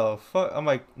 what the fuck? I'm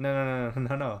like,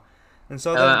 no. And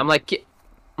so then I'm like,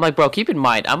 bro, keep in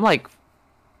mind, I'm like,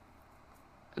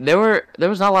 there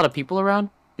was not a lot of people around.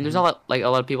 There's not like a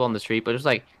lot of people on the street, but it's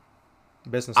like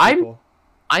business I'm people.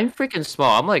 I'm freaking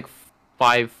small. I'm like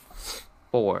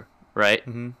 5'4", right?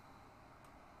 Mm-hmm.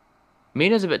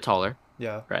 Mina's a bit taller,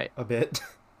 Yeah, right? a bit.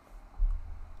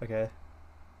 Okay.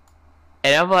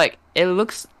 And I'm like,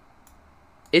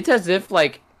 it's as if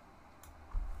like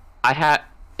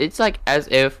it's like as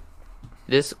if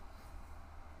this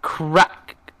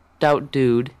cracked out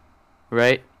dude,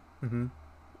 right, Mm-hmm.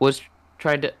 was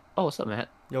trying to. Oh, what's up, Matt?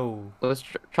 Yo. Was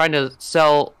trying to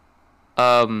sell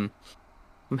some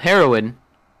heroin,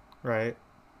 Right.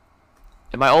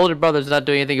 and my older brother's not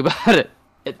doing anything about it.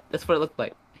 That's what it looked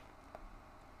like.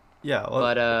 Yeah, well,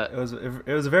 But it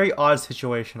was a very odd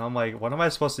situation. I'm like, what am I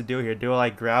supposed to do here? Do I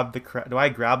grab do I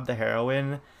grab the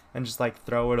heroin and just like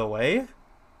throw it away,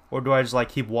 or do I just like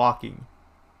keep walking?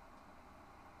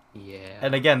 yeah.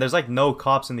 And again, there's like no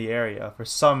cops in the area for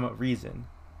some reason.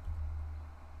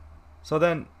 So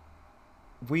then,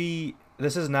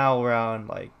 this is now around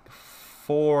like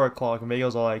 4 o'clock, and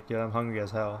Miguel's all like, yeah, I'm hungry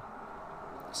as hell.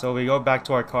 So we go back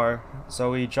to our car. So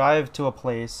we drive to a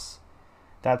place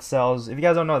that sells, if you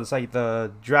guys don't know, it's like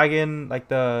the dragon, like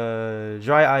the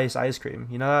dry ice cream.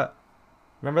 You know that?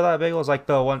 Remember that Bagel? It's like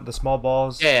the small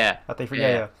balls. Yeah. That they Yeah.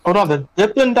 yeah. Hold on, the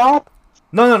Dippin' Dot?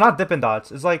 No, not Dippin'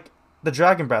 Dots. It's like the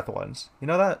dragon breath ones. You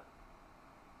know that?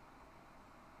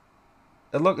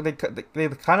 They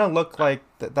kind of look like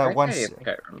that one.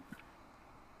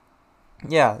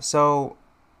 Yeah. So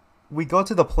we go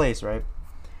to the place, right?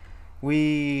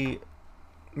 Bagel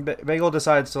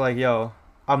decides to like, yo,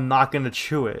 I'm not gonna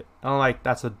chew it. And I'm like,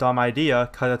 that's a dumb idea,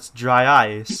 cause it's dry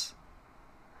ice.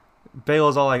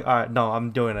 Bagel's all like, all right, no,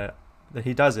 I'm doing it. Then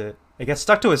he does it. It gets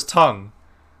stuck to his tongue.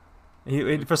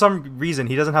 For some reason,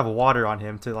 he doesn't have water on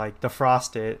him to like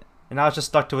defrost it, and now it's just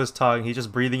stuck to his tongue. He's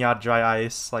just breathing out dry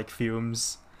ice, like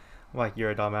fumes. I'm like,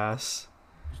 you're a dumbass.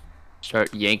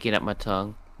 Start yanking at my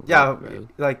tongue. Yeah,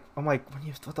 like I'm like,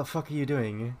 what the fuck are you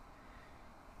doing?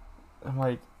 I'm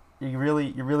like, you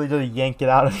really did yank it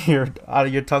out of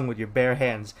your tongue with your bare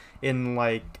hands in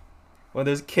like when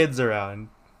there's kids around.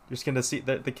 You're just gonna see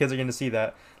that the kids are gonna see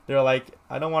that. They're like,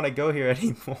 I don't want to go here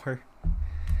anymore.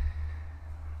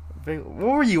 What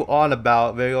were you on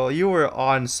about, Baegle? You were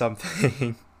on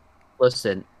something.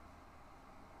 Listen,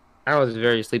 I was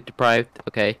very sleep deprived.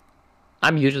 Okay,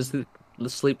 I'm usually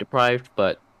sleep deprived,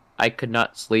 but I could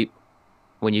not sleep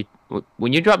when you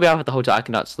dropped me off at the hotel. I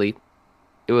could not sleep.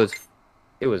 It was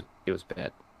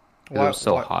bad. It was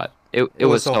so hot. It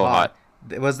was so hot.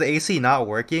 Was the AC not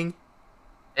working?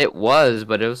 It was,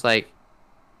 but it was like,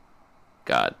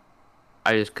 God,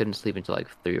 I just couldn't sleep until like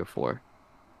 3 or 4.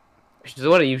 Which is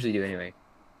what I usually do anyway.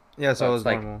 Yeah, so it was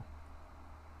like, normal.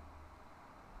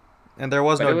 And there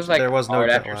was no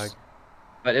jet lag.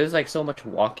 But it was like so much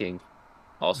walking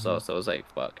also, so it was like,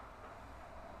 fuck.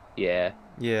 Yeah.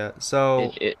 Yeah,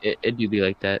 so it do be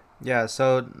like that. Yeah,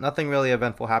 so nothing really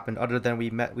eventful happened other than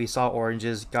we saw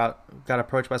oranges, got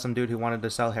approached by some dude who wanted to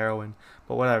sell heroin,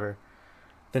 but whatever.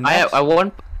 I at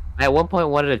one point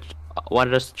wanted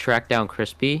us to track down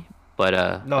Crispy,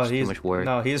 but no, he's too much work.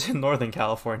 No, he's in Northern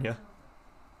California.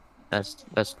 That's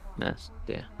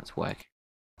whack.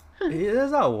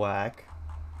 It's not whack.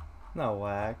 Not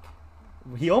whack.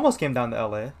 He almost came down to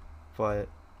LA, but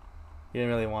he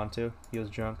didn't really want to. He was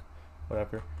drunk.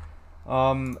 Whatever.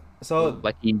 So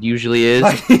like he usually is.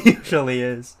 Like he usually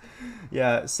is.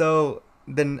 Yeah. So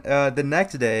then the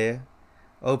next day,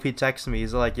 OP texts me.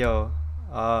 He's like, "Yo,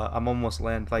 I'm almost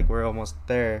landed. Like we're almost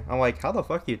there." I'm like, "How the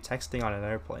fuck are you texting on an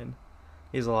airplane?"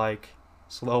 He's like,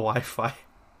 "Slow Wi-Fi."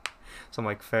 So I'm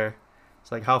like, "Fair."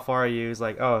 It's like, "How far are you?" He's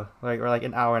like, "Oh, like we're like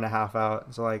an hour and a half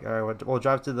out." So like, "All right, we'll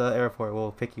drive to the airport.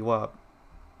 We'll pick you up."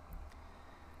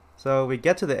 So we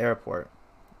get to the airport,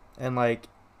 and like,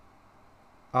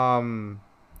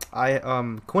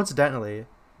 I coincidentally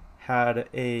I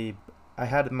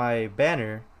had my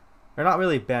banner, or not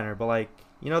really banner, but like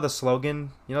you know the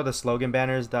slogan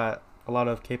banners that a lot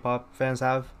of K-pop fans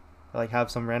have, that, like have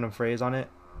some random phrase on it.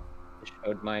 I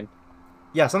showed mine.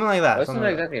 Yeah, something like that. It's not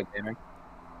exactly a banner.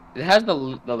 It has the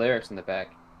lyrics in the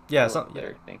back. Yeah, something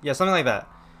like that.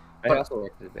 I also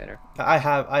work as a banner. I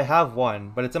have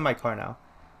one, but it's in my car now.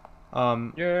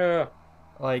 Yeah.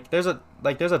 Like there's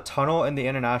a tunnel in the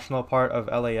international part of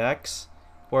LAX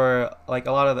where like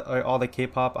a lot of all the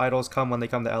K-pop idols come when they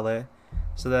come to LA.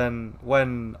 So then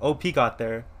when OP got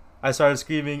there, I started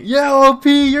screaming, "Yeah, OP,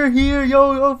 you're here,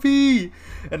 yo, OP!"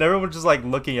 And everyone was just like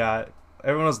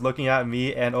everyone was looking at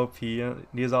me and OP, and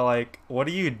he's all like, "What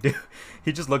do you do?"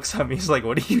 He just looks at me, he's like,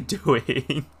 "What are you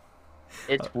doing?"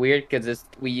 It's weird because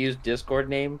we use Discord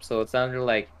name, so it sounded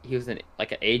like he was an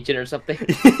agent or something.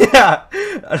 Yeah,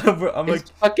 I'm like,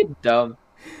 it's fucking dumb.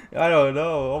 I don't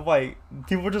know. I'm like,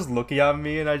 people were just looking at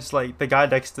me, and I just like the guy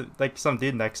next to some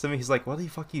dude next to me. He's like, "What the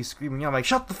fuck are you screaming?" I'm like,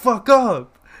 "Shut the fuck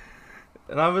up!"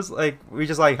 And I was like, we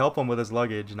just like help him with his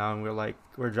luggage now, and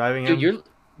we're driving him.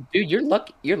 You're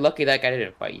lucky that guy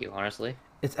didn't fight you. Honestly,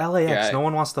 it's LAX. Yeah, no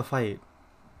one wants to fight.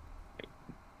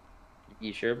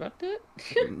 You sure about that?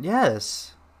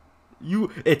 Yes.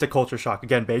 It's a culture shock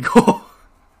again, Baegle.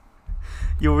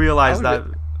 You realize that.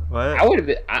 What?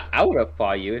 I would have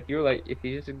fought you if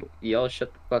you just yell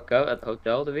 "shut the fuck up" at the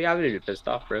hotel to me. I would have been pissed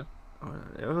off, bro.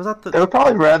 It was at the. They would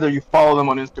probably rather you follow them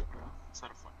on Instagram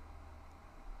instead of fighting.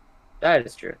 That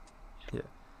is true. Yeah.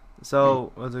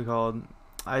 So what's it called?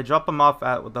 I drop him off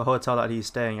at the hotel that he's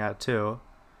staying at too,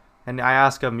 and I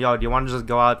ask him, "Yo, do you want to just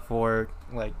go out for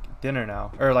like dinner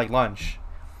now or like lunch?"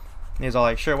 And he's all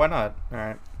like, "Sure, why not?" All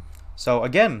right. So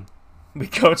again, we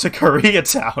go to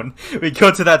Koreatown. We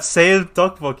go to that same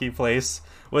tteokbokki place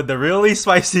with the really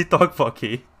spicy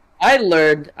tteokbokki. I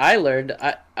learned.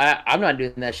 I'm not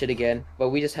doing that shit again. But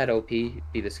we just had OP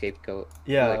be the scapegoat.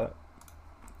 Yeah. Like,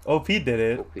 OP did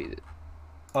it. OP did.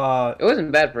 It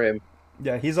wasn't bad for him.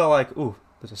 Yeah, he's all like, "Ooh,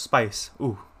 there's a spice.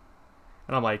 Ooh,"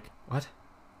 and I'm like, "What?"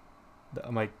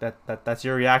 I'm like, "That's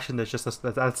your reaction. There's just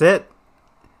that's it."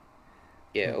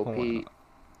 Yeah, OP's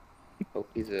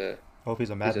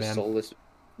a madman.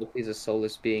 OP's a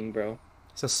soulless being, bro.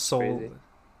 It's a soul. Crazy.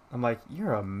 I'm like,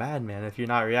 "You're a madman if you're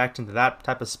not reacting to that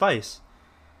type of spice."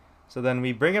 So then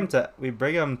we bring him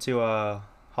to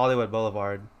Hollywood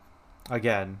Boulevard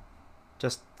again,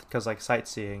 just because like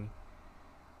sightseeing.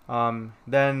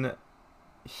 Then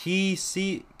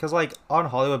cause like on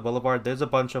Hollywood Boulevard, there's a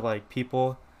bunch of like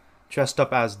people dressed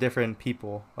up as different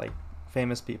people, like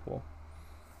famous people.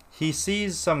 He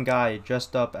sees some guy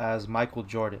dressed up as Michael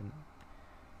Jordan,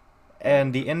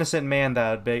 and the innocent man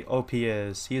that Big OP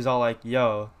is, he's all like,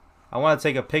 "Yo, I want to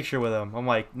take a picture with him." I'm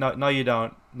like, "No, no, you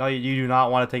don't. No, you do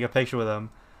not want to take a picture with him."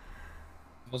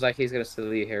 It was like he's gonna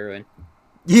sell you heroin.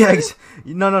 Yeah,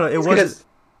 no. It wasn't.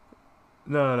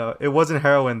 No. It wasn't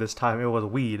heroin this time. It was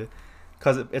weed,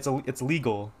 cause it's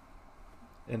legal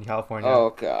in California.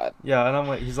 Oh God. Yeah, and I'm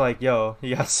like, he's like, "Yo,"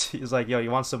 he's like, "Yo,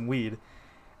 you want some weed?"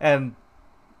 And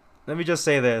let me just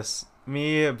say this: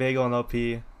 me, Baegle, and OP,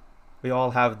 we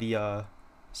all have the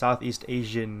Southeast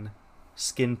Asian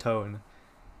skin tone,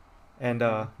 and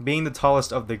being the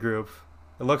tallest of the group,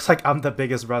 it looks like I'm the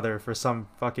biggest brother for some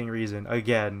fucking reason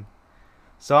again.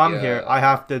 So I'm here. I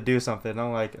have to do something.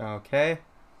 I'm like, okay.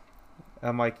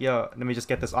 I'm like, yo, let me just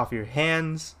get this off your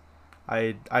hands.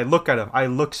 I look at him. I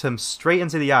looks him straight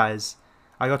into the eyes.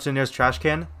 I go to the nearest trash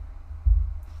can.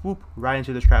 Whoop, right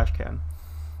into the trash can.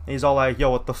 And he's all like, yo,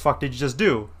 what the fuck did you just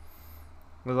do?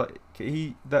 I was like,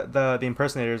 the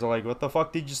impersonators are like, what the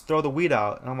fuck did you just throw the weed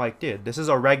out? And I'm like, dude, this is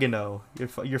oregano.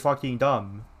 You're fucking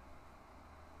dumb.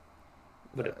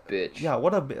 What a bitch. Yeah,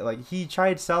 what a like he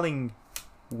tried selling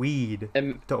weed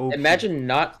to OP. Imagine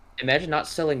not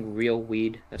selling real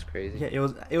weed. That's crazy. Yeah,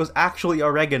 it was actually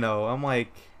oregano. I'm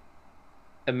like,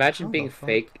 imagine being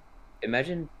fake.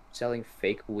 Imagine selling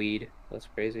fake weed. That's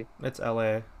crazy. It's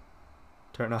LA.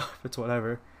 Turn up. It's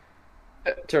whatever.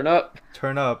 Turn up.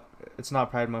 Turn up. It's not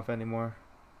Pride Month anymore.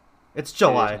 It's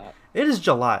July. It is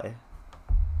July.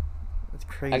 It's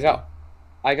crazy.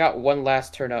 I got one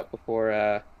last turn up before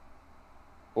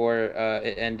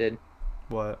it ended.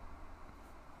 What?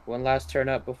 One last turn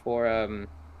up before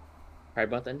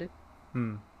Pride Month ended.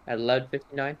 At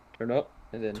 11:59, turn up,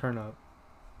 and then turn up.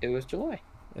 It was July.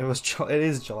 It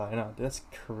is July. No, that's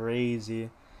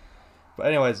crazy. But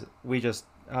anyways, we just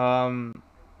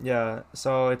yeah.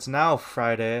 So it's now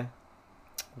Friday.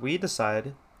 We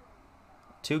decide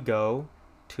to go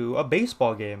to a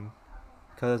baseball game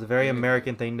because it's a very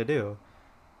American thing to do,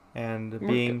 and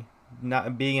being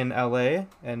in LA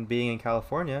and being in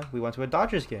California, we went to a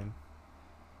Dodgers game.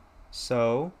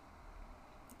 So,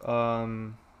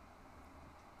 oh,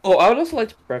 I would also like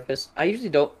to preface, I usually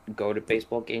don't go to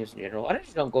baseball games in general. I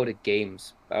usually don't go to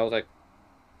games. I was like,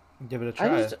 give it a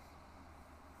try.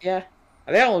 Yeah.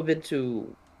 I think I've only been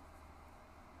to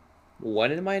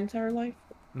one in my entire life.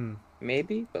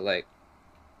 Maybe, but like.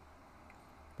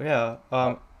 But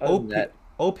yeah,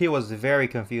 OP was very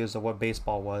confused of what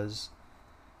baseball was.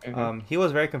 He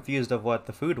was very confused of what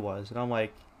the food was, and I'm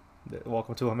like,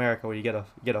 welcome to America, where you get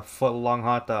a foot-long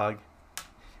hot dog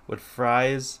with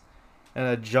fries and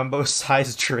a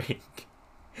jumbo-sized drink.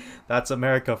 That's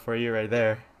America for you right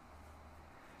there.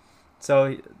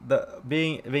 So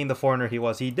being the foreigner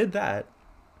he did that,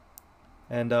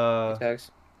 and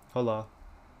hold on.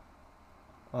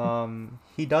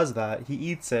 He does that. He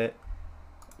eats it.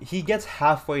 He gets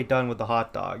halfway done with the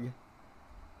hot dog,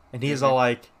 and he's all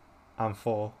like, "I'm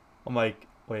full." I'm like,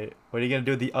 "Wait, what are you gonna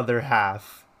do with the other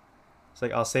half?" It's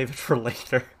like, I'll save it for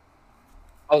later.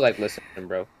 I was like, listen,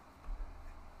 bro.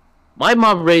 My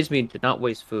mom raised me to not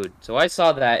waste food. So I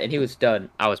saw that and he was done.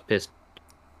 I was pissed.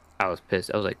 I was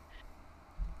like,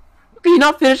 how can you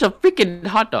not finish a freaking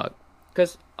hot dog?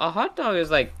 Because a hot dog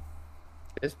is like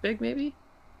this big, maybe?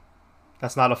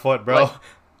 That's not a foot, bro. Like,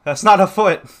 that's not a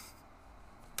foot.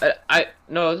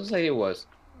 No, it was like it was.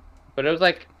 But it was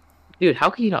like, dude, how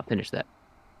can you not finish that?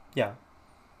 Yeah.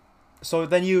 So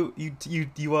then you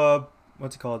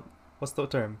what's it called? What's the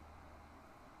term?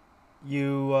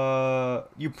 You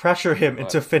pressure him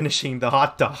into finishing the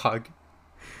hot dog.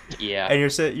 Yeah. And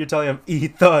you're telling him,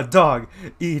 eat the dog.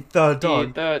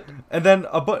 And then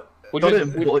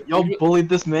y'all bullied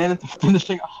this man into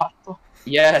finishing a hot dog.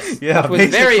 Yes. Yeah,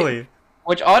 basically.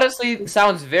 Which honestly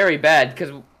sounds very bad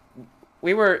because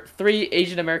we were 3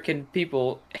 Asian American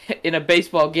people in a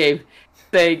baseball game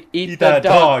saying "eat the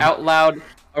dog" out loud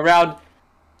around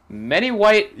many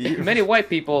white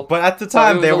people. But at the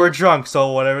time they were drunk,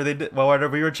 so whatever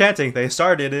we were chanting, they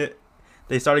started it.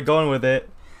 They started going with it,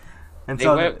 and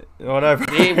whatever.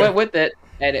 They went with it,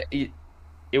 and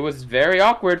it was very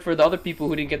awkward for the other people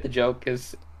who didn't get the joke,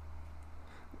 because.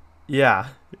 Yeah,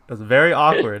 it was very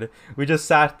awkward. We just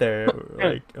sat there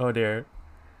like, oh dear.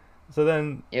 So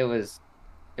then it was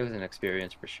an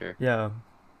experience for sure. Yeah,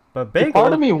 but Baegle.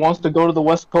 Part of me wants to go to the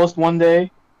West Coast one day,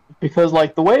 because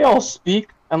like the way y'all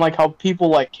speak and like how people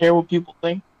like care what people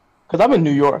think. Because I'm in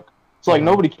New York, so like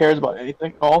nobody cares about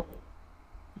anything at all.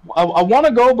 I want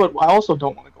to go, but I also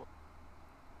don't want to go.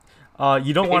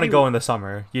 You don't want to Maybe go in the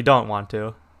summer. You don't want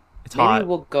to. It's Maybe hot.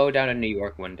 we'll go down to New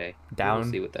York one day. Down?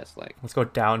 We'll see what that's like. Let's go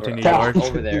down to Or, New Down. York.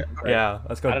 Over there. Right. Yeah,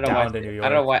 let's go I don't know why I down to said- New York. I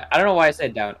don't know why I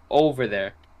said down. Over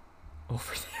there.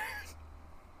 Over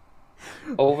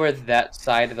Over that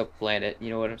side of the planet.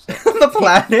 You know what I'm saying? there. The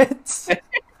planets.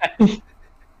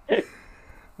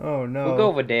 Oh no. We'll go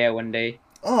over there one day.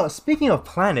 Oh, speaking of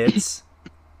planets,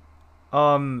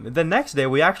 the next day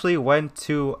we actually went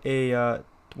to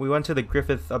the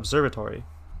Griffith Observatory.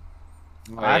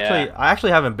 Oh, I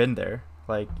actually haven't been there.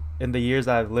 Like in the years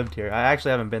that I've lived here, I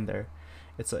actually haven't been there.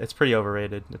 It's pretty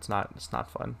overrated. It's not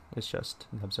fun. It's just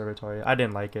an observatory. I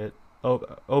didn't like it.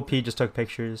 OP just took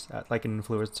pictures like an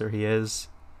influencer he is.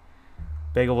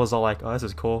 Baegle was all like, "Oh, this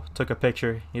is cool." Took a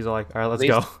picture. He's all like, "All right, let's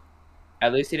go."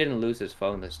 At least he didn't lose his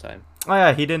phone this time. Oh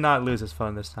yeah, he did not lose his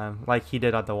phone this time, like he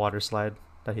did at the water slide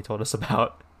that he told us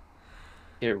about.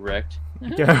 Get wrecked.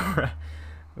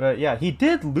 But yeah, he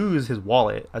did lose his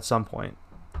wallet at some point.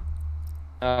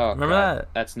 Oh, Remember God. that?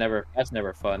 That's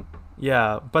never fun.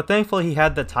 Yeah, but thankfully he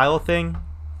had the tile thing,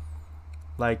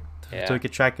 like Yeah. so he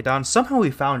could track it down. Somehow we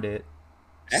found it.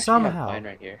 I actually have Somehow. mine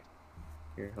right here.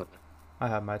 Here, hold on. I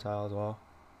have my tile as well.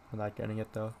 I'm not getting it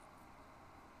though.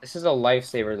 This is a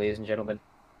lifesaver, ladies and gentlemen.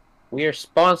 We are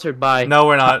sponsored by. No,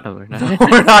 we're not. No, we're No, not.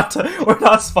 we're not. We're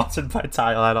not sponsored by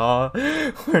Tile at all.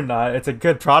 We're not. It's a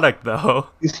good product though.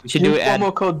 should do Use it ad-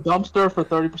 promo code dumpster for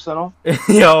 30% off.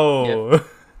 Yo.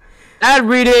 Ad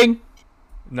reading.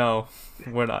 No,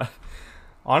 we're not.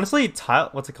 Honestly,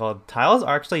 what's it called? Tiles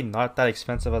are actually not that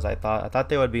expensive as I thought. I thought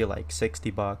they would be like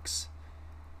 $60.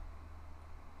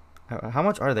 How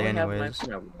much are they I have mine anyways?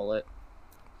 in my wallet.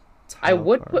 I Tile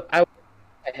would bar. put my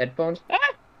headphones.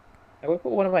 I would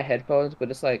put one of my headphones, but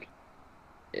it's like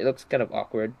it looks kind of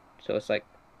awkward. So it's like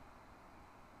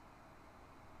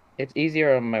it's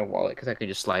easier on my wallet because I can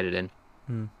just slide it in.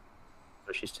 Hmm.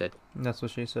 What she said. That's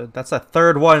what she said. That's the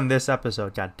third one this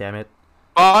episode. God damn it!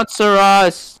 Sponsor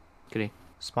us. Kidding.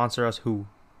 Sponsor us who?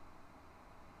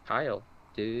 Kyle,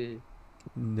 dude.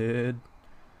 Did.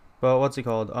 But what's it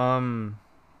called?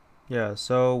 Yeah.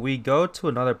 So we go to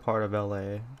another part of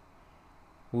LA.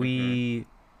 This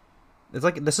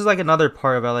is like another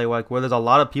part of LA like where there's a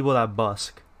lot of people that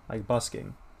busk, like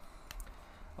busking.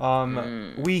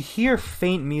 We hear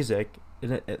faint music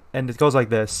and it goes like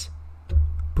this.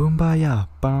 Boombaya,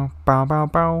 bow, bow, bow,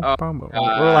 bow, bow, bow.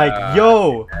 We're like,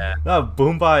 yo, that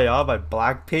Boombaya by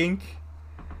Blackpink.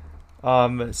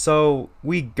 So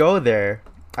we go there.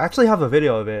 I actually have a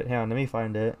video of it. Hang on, let me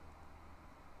find it.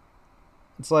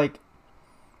 It's like,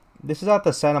 this is at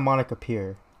the Santa Monica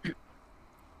Pier.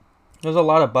 There's a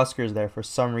lot of buskers there for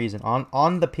some reason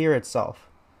on the pier itself.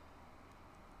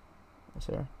 Yes,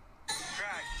 sir.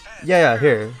 Yeah,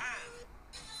 here.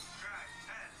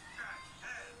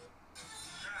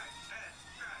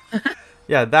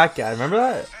 Yeah, that guy. Remember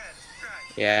that?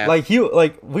 Yeah. Like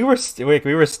we were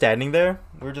standing there.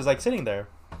 We were just like sitting there.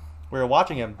 We were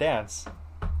watching him dance.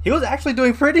 He was actually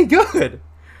doing pretty good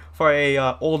for a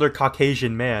older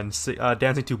Caucasian man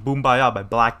dancing to "Boombaya" by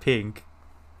Blackpink.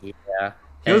 Yeah.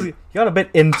 He got a bit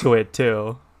into it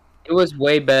too. It was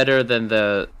way better than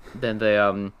the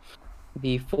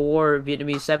before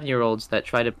Vietnamese 7-year-olds that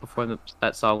tried to perform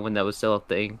that song when that was still a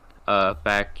thing.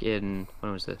 Back in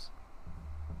when was this?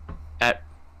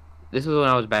 This was when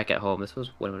I was back at home.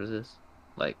 When was this?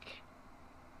 Like,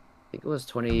 I think it was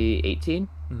 2018.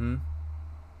 Mm-hmm.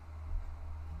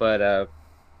 But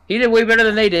he did way better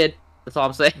than they did. That's all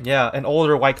I'm saying. Yeah, an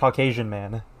older white Caucasian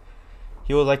man.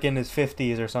 He was like in his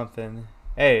 50s or something.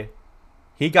 Hey,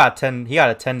 he got a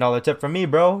 $10 tip from me,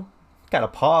 bro. Got a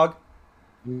pog.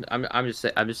 I'm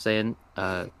just saying.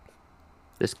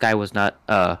 This guy was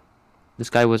not. This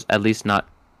guy was at least not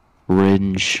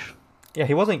cringe. Yeah,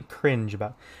 he wasn't cringe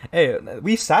about. Hey,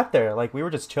 we sat there like we were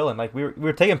just chilling, like we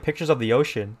were taking pictures of the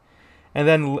ocean, and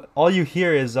then all you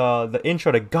hear is the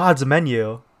intro to God's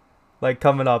Menu, like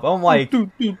coming up. I'm like,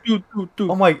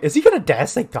 is he gonna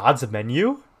dance like God's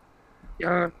Menu?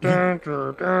 And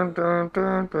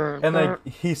like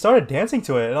he started dancing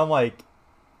to it, and I'm like,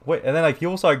 wait. And then like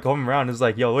people started going around. It's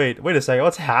like, yo, wait a second,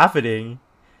 what's happening?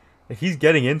 Like, he's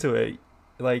getting into it,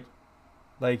 like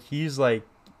he's like.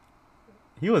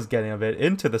 He was getting a bit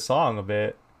into the song a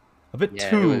bit Yeah,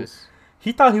 too.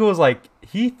 He thought he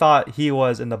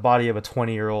was in the body of a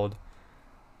 20-year-old,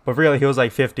 but really he was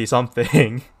like 50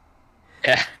 something.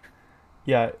 Yeah.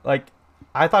 Yeah, like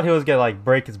I thought he was gonna like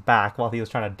break his back while he was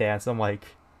trying to dance. I'm like,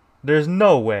 there's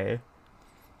no way.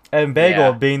 And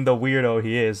Baegle, being the weirdo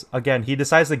he is, again he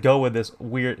decides to go with this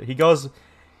weird. He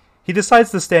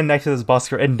decides to stand next to this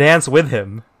busker and dance with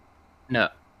him. No.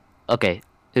 Okay.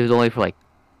 It was only for like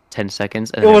 10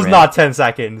 seconds. And It then was ran. not 10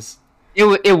 seconds.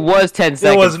 It was 10 It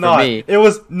seconds was for not. me. It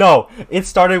was no. It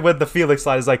started with the Felix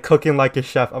line. It's like cooking like a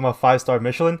chef. I'm a 5-star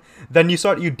Michelin. Then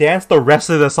you dance the rest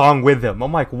of the song with him.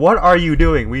 I'm like, what are you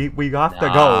doing? We have to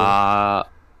go.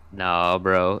 No,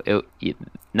 bro.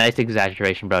 Nice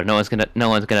exaggeration, bro. No one's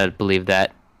gonna believe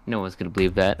that. No one's gonna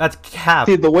believe that. That's cap.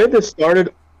 See, the way this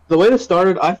started,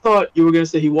 I thought you were gonna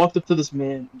say he walked up to this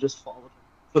man and just followed him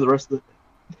for the rest of the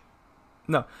day.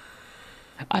 No.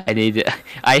 I need to,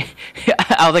 I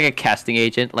I was like a casting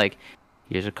agent. Like,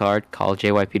 here's a card. Call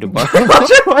JYP to borrow.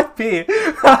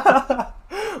 JYP.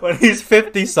 When he's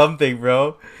 50 something,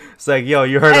 bro. It's like, yo,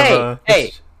 you heard of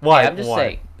a What?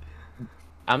 What?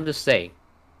 I'm just saying.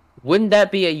 Wouldn't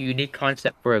that be a unique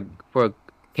concept for a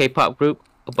K-pop group?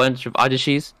 A bunch of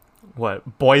Ajishis?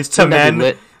 What? Boys to Wouldn't that be Men?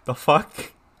 lit? The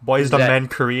fuck? Boys to Men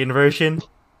Korean version?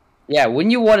 Yeah,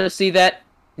 wouldn't you want to see that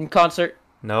in concert?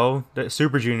 No, the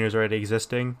Super Junior's already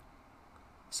existing.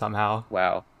 Somehow.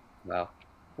 Wow.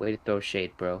 Way to throw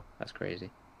shade, bro. That's crazy.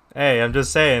 Hey, I'm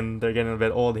just saying, they're getting a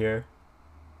bit old here.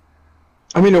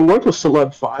 I mean, it worked with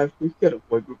Celeb 5. We could get a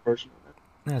boy group version of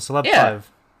that. Yeah, Celeb Yeah.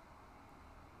 5.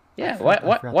 Yeah, I forgot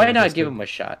why that not existed. give him a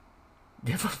shot?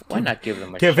 Why not give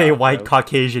them a Give shot? a white bro?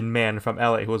 Caucasian man from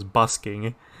LA who was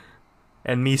busking.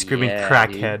 And me screaming Yeah,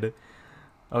 crackhead.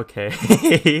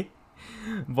 Okay.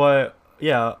 But,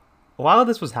 yeah. While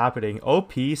this was happening,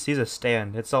 OP sees a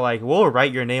stand. It's like, we'll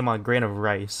write your name on a grain of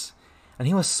rice. And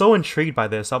he was so intrigued by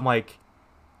this. I'm like,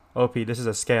 OP, this is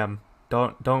a scam.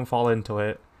 Don't fall into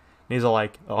it. And he's all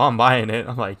like, oh, I'm buying it.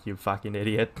 I'm like, you fucking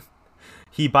idiot.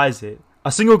 He buys it.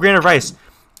 A single grain of rice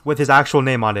with his actual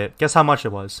name on it. Guess how much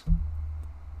it was?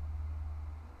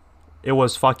 It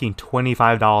was fucking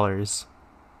 $25.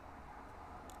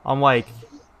 I'm like,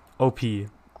 OP,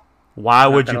 why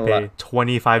would you pay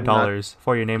 $25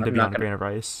 for your name to be on a grain of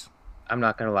rice? I'm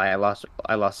not gonna lie. I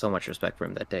lost so much respect for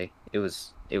him that day. It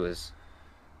was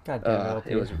God damn it, OP.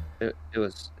 it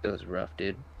was rough,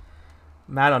 dude.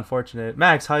 Mad unfortunate.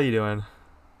 Max, how you doing?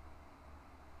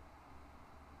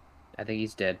 I think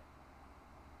he's dead.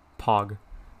 Pog.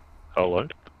 Hello?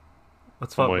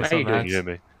 What's up, Wait, what's up, you doing? Max? you hear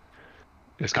me?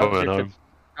 It's How was coming your home. trip?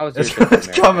 How was your It's, trip to it's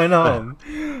America? coming home.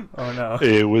 Oh no.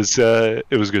 It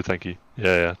was good, thank you.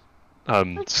 Yeah.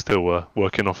 I'm still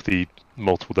working off the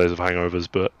multiple days of hangovers,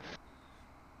 but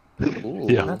Ooh.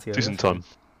 yeah, That's good, decent that's time.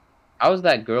 How was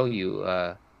that girl you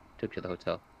took to the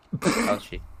hotel? How was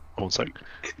she? 1 sec.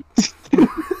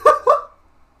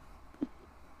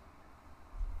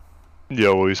 Yeah,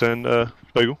 what were you saying,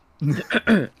 Bagel?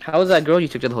 How was that girl you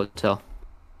took to the hotel?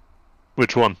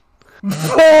 Which one?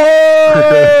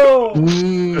 Oh!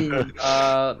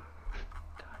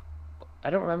 I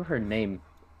don't remember her name.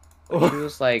 But she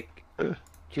was like,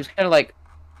 she's kind of like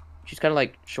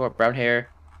short brown hair.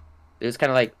 It was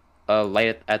kind of like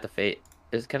light at the fade.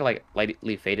 It was kind of like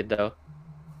lightly faded though.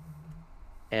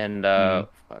 And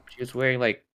fuck, she was wearing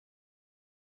like,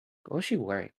 what was she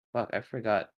wearing? Fuck, I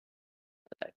forgot.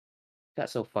 I got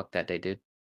so fucked that day, dude.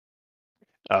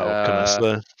 Oh,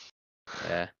 goodness.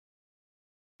 Yeah.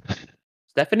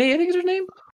 Stephanie, I think is her name.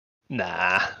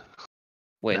 Nah.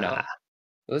 Wait, Nah. no.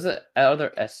 It was a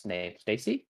other S name.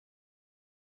 Stacy?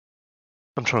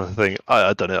 I'm trying to think.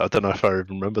 I don't know. I don't know if I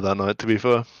even remember that night, to be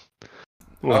fair.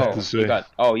 We'll have to see. you got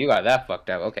that fucked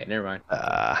up. Okay, never mind.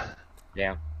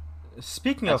 Yeah,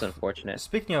 Speaking that's of unfortunate.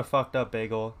 Speaking of fucked up,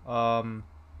 Bagel,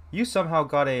 you somehow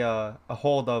got a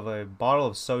hold of a bottle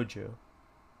of soju.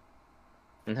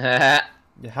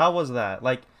 How was that?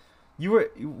 Like,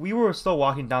 we were still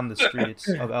walking down the streets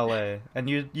of LA, and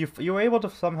you were able to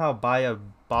somehow buy a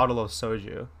bottle of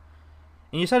soju,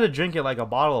 and you said to drink it like a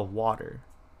bottle of water.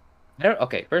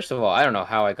 Okay, first of all, I don't know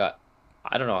how I got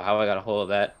a hold of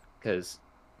that because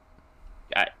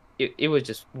it was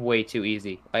just way too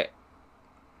easy. Like,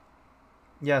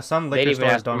 Yeah, some They liquor didn't even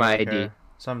stores ask don't for my really ID. care.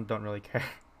 Some don't really care.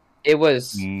 it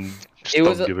was Just It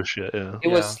was don't a- give a shit, yeah. it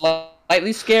was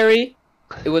slightly scary.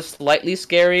 It was slightly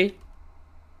scary,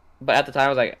 but at the time I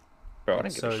was like, bro, I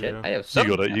don't give a shit. Soju. I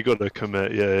have You gotta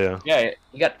commit, yeah. Yeah,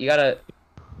 you gotta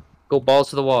go balls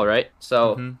to the wall, right?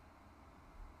 So Mhm.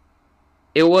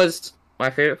 it was my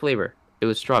favorite flavor. It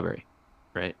was strawberry,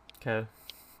 right? Okay.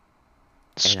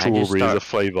 Strawberry is a start-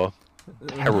 flavour.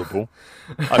 Terrible.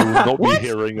 I will not be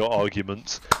hearing your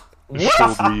arguments.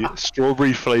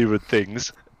 Strawberry flavoured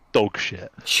things, dog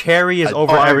shit. Cherry is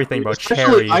over Oh, I everything, agree. bro.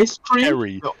 Especially Cherry. ice cream.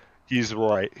 Cherry. No. He is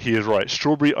right.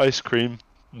 Strawberry ice cream,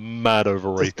 mad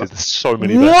overrated. There's so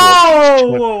many better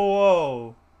options.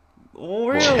 Whoa!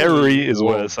 Really? Cherry is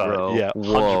where Whoa, it's at. bro. Yeah,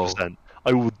 Whoa. 100%.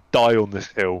 I will die on this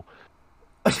hill.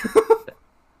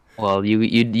 Well,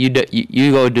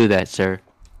 you go do that, sir.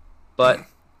 But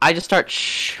I just start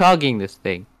chugging this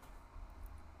thing.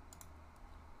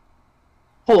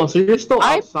 Hold on, so you're still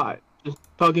I- outside, just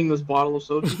tugging this bottle of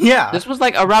soda? Yeah. This was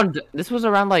like around. This was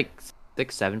around like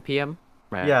 6, 7 p.m.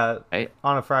 Right. Yeah. Right.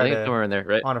 On a I think Friday. somewhere in there,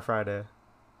 right? On a Friday.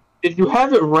 Did you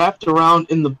have it wrapped around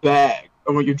in the bag,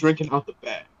 or were you drinking out the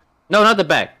bag? No, not the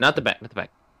bag. Not the bag. Not the bag.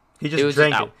 He It just was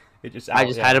drank just it. out. It just I out,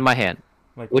 just yeah. had it in my hand,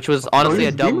 Like, which was fucking honestly a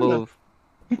Where's dumb Demon? move.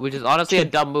 Which is honestly a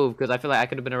dumb move because I feel like I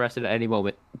could have been arrested at any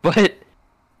moment. But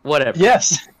whatever.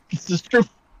 Yes, this is true.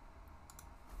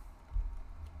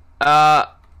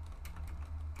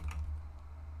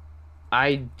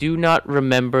 I do not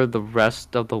remember the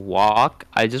rest of the walk.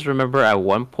 I just remember at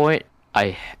one point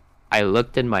I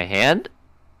looked in my hand,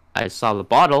 I saw the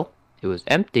bottle, it was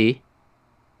empty.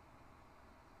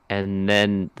 And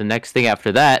then the next thing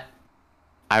after that,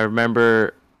 I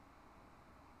remember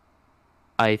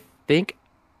I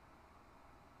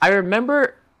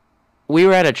remember we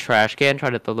were at a trash can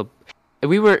trying to throw the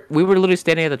we were literally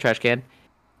standing at the trash can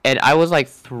and I was like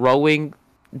throwing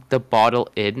the bottle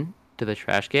in to the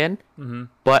trash can,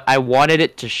 but I wanted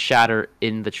it to shatter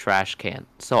in the trash can.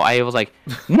 So I was like,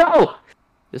 no,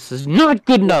 this is not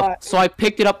good enough. Why? So I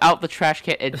picked it up out the trash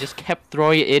can and just kept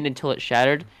throwing it in until it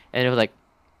shattered. And it was like,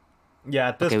 Yeah,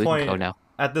 at this okay, we point, can go now.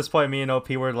 at this point, me and OP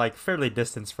were like fairly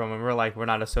distanced from him. We're like, we're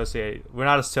not associated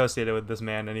with this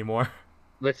man anymore.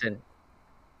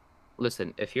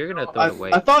 Listen, if you're gonna throw I, it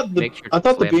away, I thought make sure the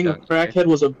to slam being a dunk, okay? crackhead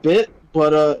was a bit,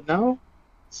 but no,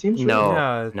 seems No.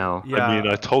 Yeah, no. Yeah. I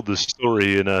mean, I told this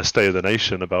story in State of the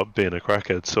Nation about being a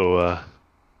crackhead, so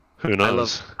who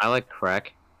knows? I like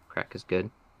crack. Crack is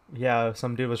good. Yeah,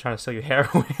 some dude was trying to sell you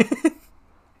heroin.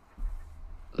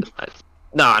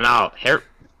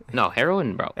 No,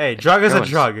 heroin, bro. Hey, drug is a Heroin's-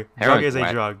 drug. Drug heroin's is a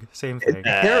whack. drug. Same thing.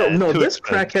 No, too this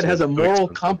crackhead has a expensive, too moral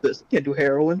expensive. compass. Can't do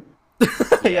heroin.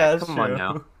 Yeah, that's come true. on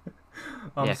now.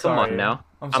 I'm Yeah, sorry. come on now.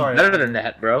 I'm sorry. better than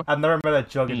that, bro. I've never met a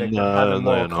drug addict that No, had a no,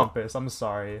 moral you're not. compass. I'm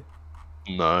sorry.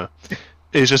 No,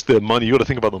 it's just the money. You got to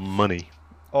think about the money.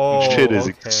 Oh, Shit is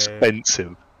okay.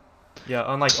 expensive. Yeah,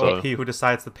 unlike So- OP, who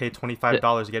decides to pay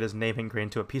 $25 to get his name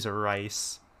engraved to a piece of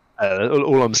rice.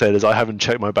 All I'm saying is I haven't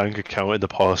checked my bank account in the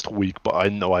past week, but I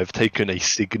know I've taken a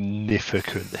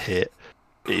significant hit.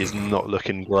 It is not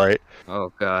looking great.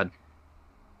 Oh god.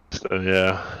 So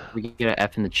yeah, We can get an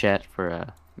F in the chat for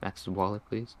Max's wallet,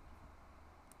 please.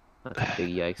 That's a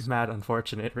big yikes. Mad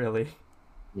unfortunate, really.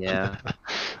 Yeah.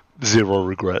 zero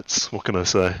regrets. What can I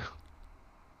say?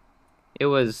 It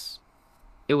was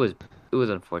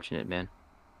unfortunate, man.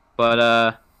 But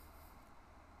I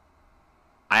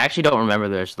actually don't remember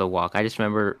the rest of the walk. I just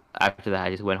remember after that I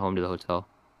just went home to the hotel.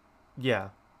 Yeah.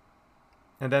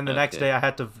 And then the next Okay. day I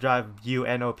had to drive you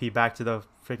and OP back to the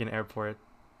freaking airport.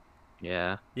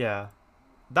 Yeah. Yeah.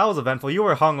 That was eventful. You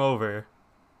were hungover.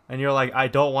 And you're like, I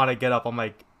don't want to get up. I'm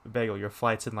like, Bagel, your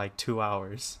flight's in like 2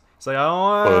 hours. It's like, I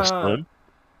don't First want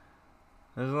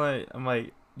time. I'm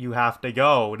like, you have to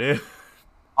go, dude.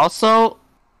 Also,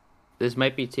 this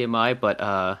might be TMI, but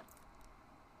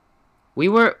we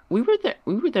were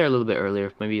there a little bit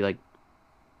earlier, maybe like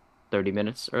 30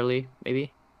 minutes early,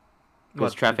 maybe. Because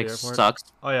What, to traffic the airport? sucks.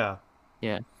 Oh, yeah.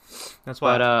 Yeah. That's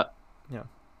why. But yeah.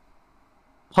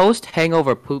 Post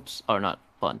hangover poops are not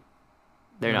fun.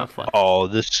 They're not Okay. fun. Oh,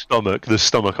 the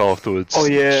stomach afterwards. Oh,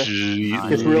 yeah.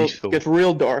 Gets Gets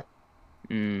real dark.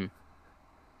 Mm.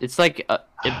 It's like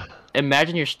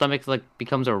imagine your stomach like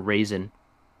becomes a raisin,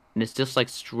 and it's just like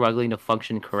struggling to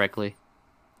function correctly.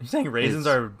 You're saying raisins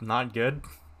are not good?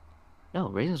 No,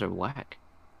 raisins are whack.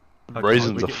 Okay,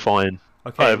 Raisins we are can- fine.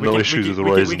 Okay, I have no issues with the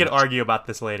we raisins. can argue about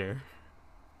this later.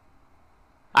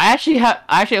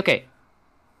 Okay.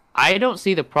 I don't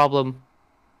see the problem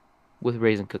with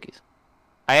raisin cookies.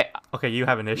 Okay, you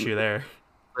have an issue there.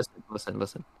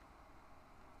 Listen.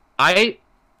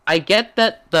 I get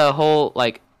that the whole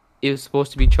like it was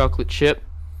supposed to be chocolate chip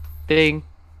thing,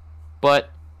 but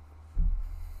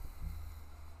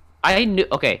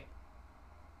okay.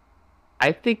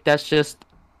 I think that's just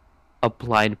a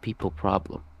blind people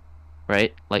problem,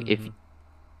 right? Like if Mhm.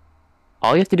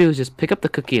 all you have to do is just pick up the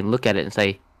cookie and look at it and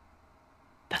say,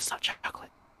 "That's not chocolate,"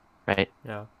 right?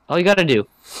 Yeah. All you gotta do,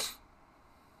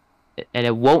 and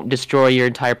it won't destroy your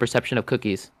entire perception of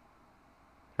cookies,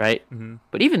 right? Mm-hmm.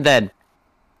 But even then,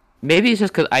 maybe it's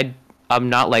just because I'm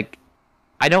not like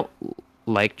I don't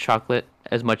like chocolate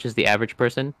as much as the average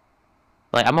person.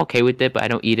 Like I'm okay with it, but I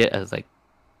don't eat it as like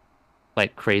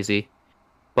crazy.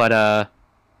 But I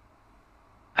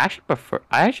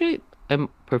actually am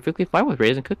perfectly fine with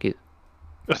raisin cookies.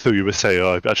 I thought you were saying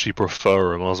I actually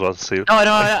prefer them. I was about to say No, I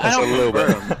that's don't a little prefer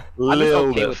bit, 'em. little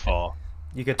okay bit with it. far.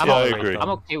 You could I'm Yeah, I tolerate agree. them. I'm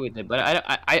okay with it, but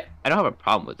I don't have a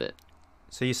problem with it.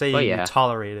 So you say But you yeah.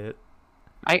 tolerate it.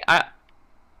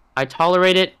 I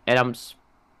tolerate it, and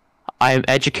I am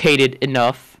educated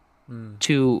enough Mm.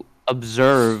 to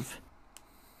observe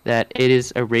that it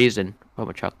is a raisin from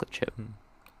a chocolate chip.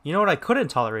 You know what I couldn't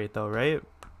tolerate though, right?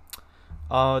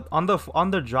 On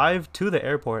the drive to the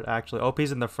airport, actually,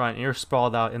 OP's in the front, and you're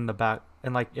sprawled out in the back,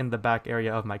 in the back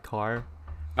area of my car.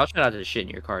 I'll try not to shit in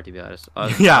your car, to be honest.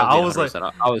 Yeah, I'll I be was like,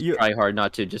 100%. I was you- trying hard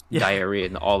not to just Yeah. diarrhea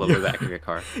in all over the back of your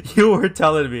car. You were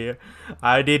telling me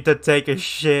I need to take a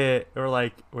shit.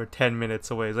 We're 10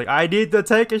 minutes away. It's like I need to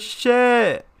take a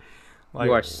shit. Like,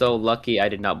 You are so lucky I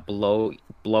did not blow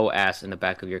ass in the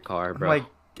back of your car, bro.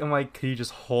 I'm like, can you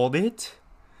just hold it?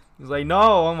 He's like,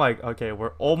 no. I'm like, okay,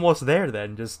 we're almost there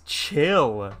then. Just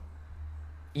chill.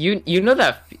 You know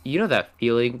that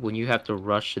feeling when you have to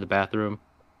rush to the bathroom?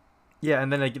 Yeah,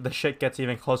 and then like, the shit gets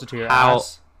even closer to your How-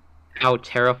 ass. How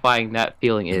terrifying that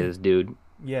feeling is, dude.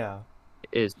 Yeah. It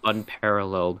is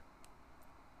unparalleled.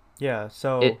 Yeah,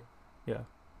 so It- yeah.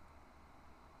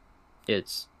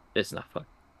 It's not fun.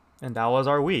 And that was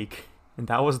our week. And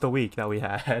that was the week that we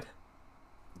had.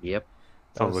 Yep.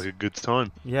 That Sounds was- like a good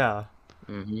time. Yeah.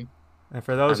 Mm-hmm. And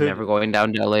for I'm those who never going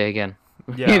down to LA again.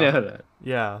 Yeah. You know that.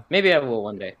 Yeah. Maybe I will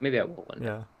one day.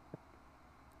 Yeah.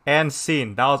 And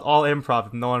scene. That was all improv.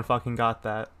 If no one fucking got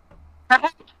that.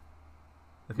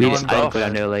 If We no just one didn't got go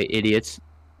down that. to LA, idiots.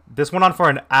 This went on for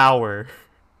an hour.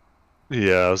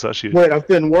 Yeah, I was actually. Wait, I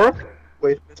didn't work.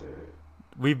 Wait.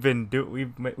 We've been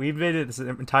this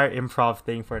entire improv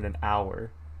thing for an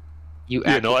hour. You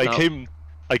Yeah, no, actually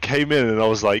I came in and I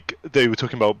was like, they were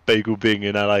talking about Baegle being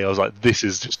in LA. I was like, this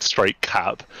is just straight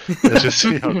cap. Let's just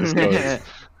see how this goes.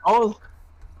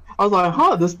 I was like,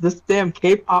 huh, this damn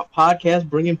K-pop podcast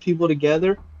bringing people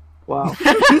together. Wow.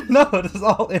 No, this is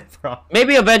all improv.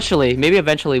 Maybe eventually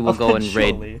we'll go and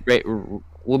Eventually. raid.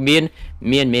 Well, me and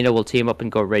Mina will team up and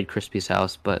go raid Crispy's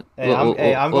house. But Hey, I'm going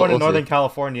to we'll see. Northern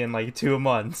California in like 2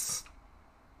 months.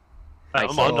 I'm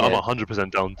so-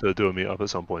 100% down to do a meetup at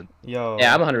some point. Yo.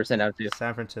 Yeah, I'm 100% down too.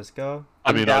 San Francisco. I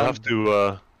I'm mean, down. I'll have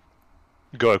to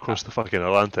go across the fucking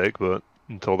Atlantic, but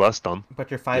until that's done, But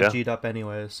you're 5G'd up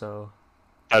anyway, so.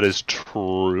 that is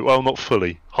true. Well, not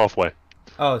fully, halfway.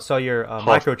 Oh, so you're Half-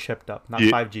 microchipped up, not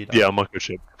Yeah, 5G'd up. Yeah,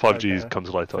 microchip. 5G Okay. comes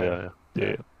later. Fair.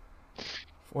 Yeah.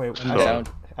 Wait, I'm So- down.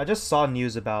 I just saw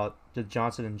news about the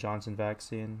Johnson & Johnson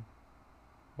vaccine.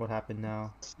 What happened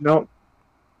now? No.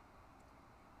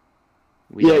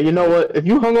 We Yeah, don't- you know what? If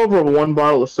you hung over one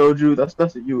bottle of soju,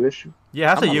 that's a you issue. Yeah,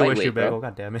 that's I'm a a you lightweight, issue, bro. Bagel.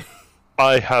 God damn it.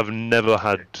 I have never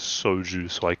had soju,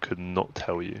 so I could not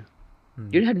tell you.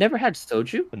 You have never had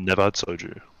soju I never had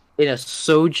soju. in a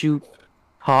soju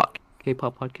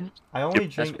K-pop podcast? I only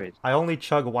That's drink. crazy. I only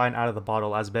chug wine out of the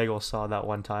bottle, as Bagel saw that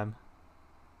one time.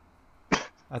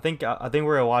 I think we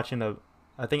were watching a.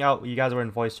 You guys were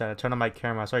in voice chat. I turned on my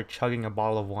camera. I started chugging a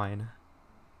bottle of wine.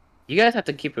 You guys have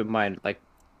to keep in mind, like,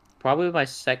 probably my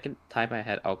second time I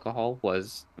had alcohol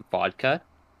was vodka,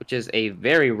 which is a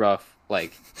very rough,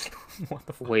 like, What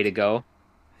the fuck? way to go. Okay.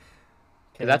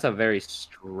 'Cause that's a very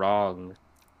strong,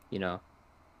 you know.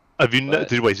 Have you? But-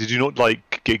 Did you not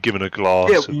like get given a glass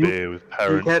Yeah, of you- beer with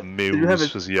parents had- and did you have meals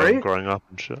it as young straight? growing up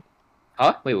and shit?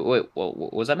 Huh? Wait,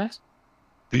 what was that, Max?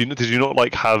 Did you not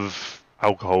like have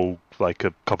alcohol, like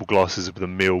a couple glasses with a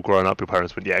meal growing up? Your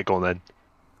parents went, "Yeah, go on then."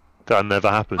 That never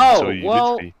happened. Oh, so you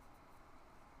well- literally.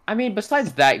 I mean,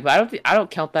 besides that, but I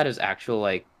don't count that as actual,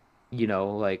 like, you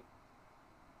know,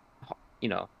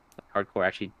 hardcore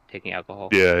actually taking alcohol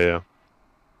Yeah.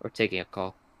 or taking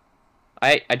alcohol.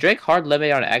 I drank hard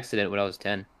lemonade on accident when I was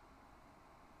 10.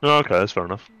 Oh, okay, that's fair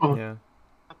enough. Yeah.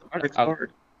 It's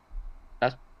hard.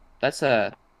 That's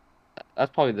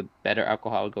probably the better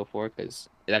alcohol I would go for because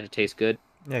it actually tastes good.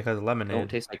 Yeah, because It don't lemonade.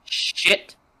 taste like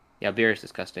shit. Yeah, beer is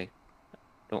disgusting.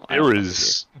 I don't Beer fuck with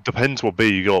is depends what beer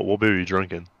you got. What beer are you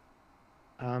drinking?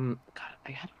 beer. God,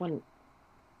 I had one.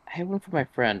 I had one for my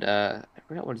friend. I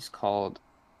forgot what it's called,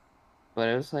 but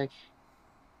it was like,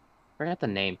 I forgot the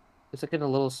name. It's like in a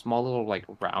little small little like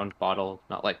round bottle,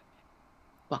 not like.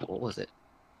 Fuck, what was it?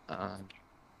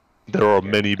 There are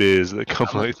many beers that come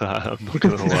like that. I'm not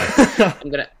gonna lie.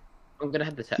 I'm gonna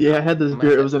have to. Yeah, I had this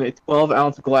beer. It was in a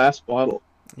 12-ounce glass bottle.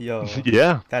 Yo,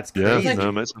 Yeah, that's yeah. crazy.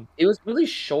 No, makes sense. It was really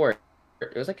short.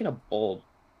 It was like in a bowl.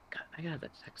 God, I gotta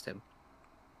text him.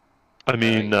 I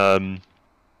mean,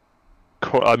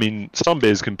 some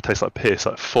beers can taste like piss.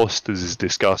 Like Foster's is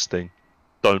disgusting.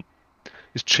 Don't.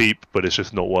 It's cheap, but it's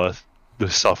just not worth the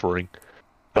suffering.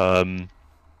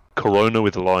 Corona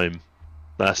with lime.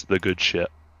 That's the good shit.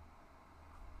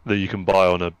 That you can buy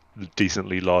on a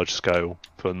decently large scale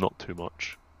for not too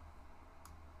much.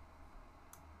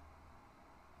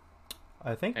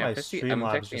 I think Yeah, my I'm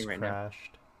Streamlabs texting just right now.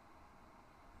 crashed.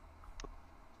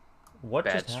 What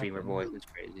Bad just streamer happened? boy was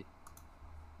crazy.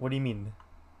 What do you mean?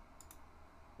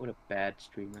 What a bad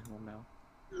streamer. Oh no.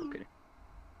 Okay.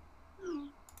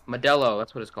 Modelo,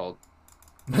 that's what it's called.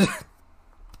 Fair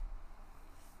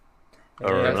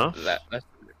Eh, enough.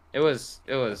 It was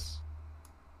I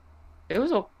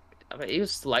mean, it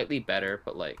was slightly better,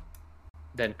 but like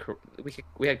then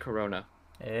we had Corona.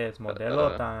 it's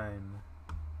Modelo time.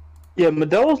 Yeah,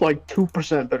 Modelo's like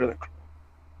 2% better than Corona.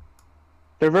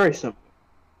 They're very similar.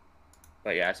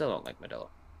 But yeah, I still don't like Modelo.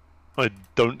 I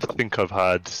don't think I've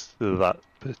had that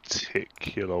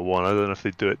particular one. I don't know if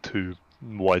they do it too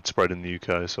widespread in the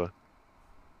UK, so.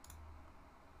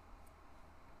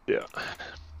 Yeah.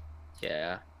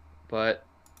 Yeah, but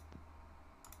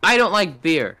I don't like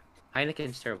beer.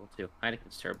 Heineken's terrible too.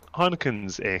 Heineken's terrible.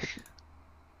 Heineken's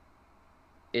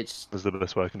It's is the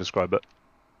best way I can describe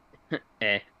it.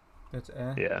 eh. It's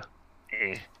Yeah.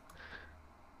 Okay.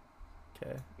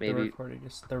 Maybe-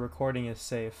 The recording is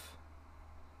safe.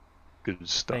 Good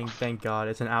stuff. Thank God.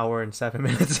 It's an hour and 7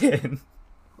 minutes in.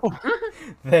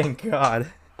 Thank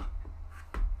God.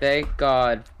 Thank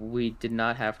God we did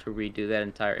not have to redo that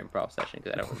entire improv session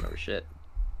because I don't remember shit.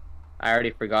 I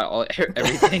already forgot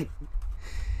everything.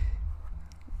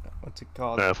 What's it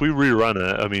called? Now, if we rerun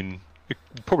it, I mean, it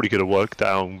probably could have worked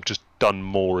out and just done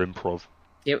more improv.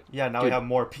 Yeah, now we Dude. have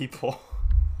more people.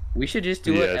 We should just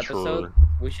do an episode. truly.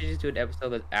 We should just do an episode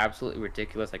that's absolutely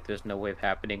ridiculous. Like, there's no way of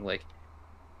happening. Like,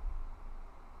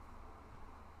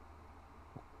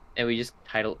 and we just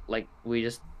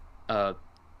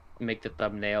make the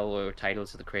thumbnail or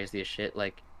titles of the craziest shit.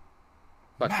 Like,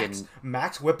 fucking.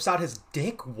 Max whips out his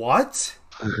dick? What?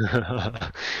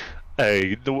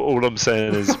 Hey, all I'm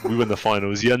saying is we win the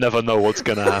finals. You never know what's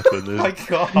gonna happen. Oh my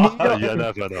God. You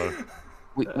never know.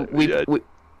 We yeah.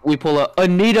 we pull a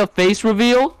Anita face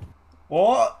reveal.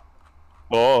 What?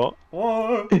 Oh.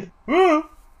 What?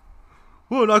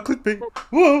 Whoa, not clickbait.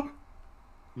 Whoa.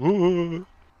 Ooh.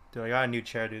 Dude, I got a new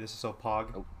chair, dude. This is so pog.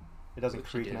 Oh, It doesn't we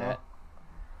should creak do now. that.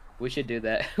 We should do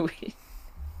that.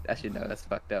 I should know. That's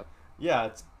fucked up. Yeah,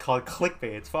 it's called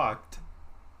clickbait. It's fucked.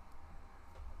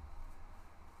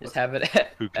 Just have it.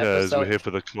 Who cares? episode- We're here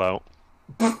for the clout.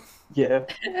 Yeah.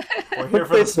 We're here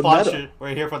for the Clickbait's the meta. sponsor.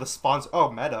 We're here for the sponsor.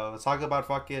 Oh, meta. Let's talk about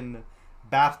fucking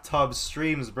bathtub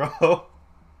streams, bro.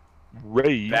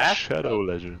 Rage Bath- Shadow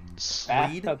Legends.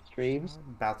 Bathtub streams.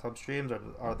 Bathtub streams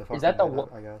are the fucking that the meta,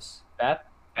 wa- I guess.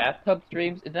 Bathtub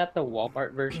streams. Is that the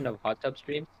Walmart version of hot tub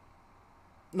streams?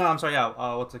 No, I'm sorry.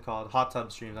 Yeah, what's it called? Hot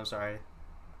tub streams. I'm sorry.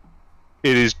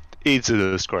 It is. It's a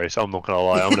disgrace. I'm not gonna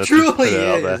lie. I'm gonna It just truly put it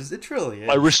out there. is. It truly is.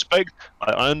 I respect.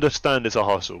 I understand it's a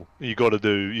hustle. You got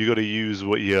to use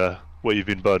what you've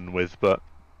been burdened with, but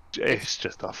it's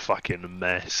just a fucking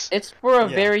mess. It's for a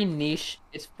Yeah. very niche.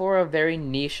 It's for a very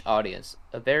niche audience.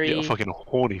 A very Yeah, fucking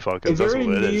horny A fuckers. That's very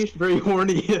all it is. niche, very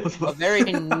horny. a very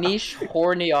niche,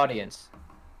 horny audience.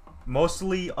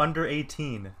 Mostly under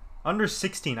 18. Under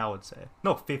 16, I would say.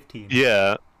 No, 15.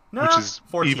 Yeah, No, which is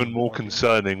 14, even more 14.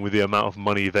 concerning with the amount of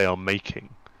money they are making.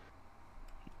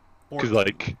 Because 14.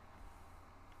 like,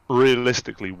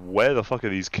 realistically, where the fuck are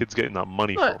these kids getting that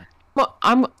money What? from? But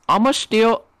I'm gonna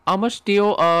steal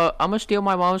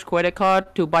my mom's credit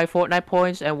card to buy Fortnite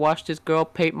points and watch this girl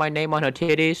paint my name on her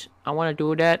titties. I want to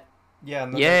do that. Yeah,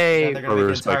 and Yay. they're I gonna make an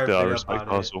respect entire that, I video respect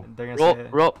about it. hustle. They're gonna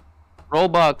say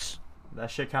Robux.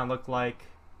 that shit kind of look like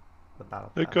the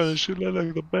battle They're pass. gonna shoot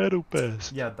like the battle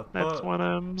pass. Yeah, the That's what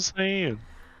I'm saying.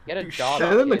 Get a Dude, job.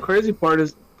 shut And then the kid. crazy part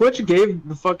is Twitch gave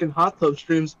the fucking hot tub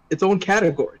streams its own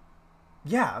category.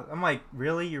 Yeah, I'm like,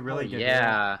 really? You really Oh, gonna do yeah.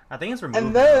 that? I think it's removed.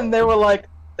 And then now. they were like,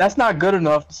 that's not good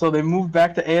enough, so they moved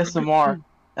back to ASMR.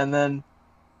 And then,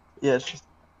 yeah, it's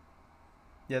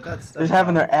Yeah, that's just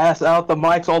having their ass out, the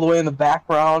mics all the way in the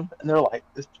background, and they're like,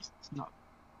 it's not.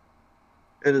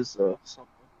 It is something.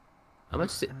 I'm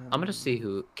gonna see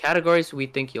who categories we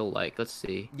think you'll like. Let's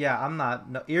see. Yeah, I'm not.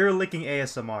 No, ear licking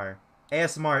ASMR.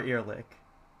 ASMR ear lick.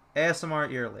 ASMR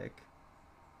ear lick.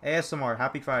 ASMR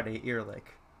Happy Friday ear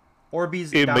lick.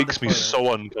 Orbeez. It down makes the me toilet.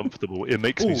 so uncomfortable. It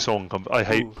makes me Ooh. so uncomfortable. I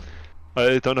hate. Ooh.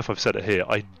 I don't know if I've said it here.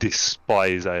 I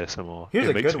despise ASMR. Here's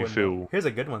it a makes good me one. feel. Though. Here's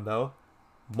a good one though.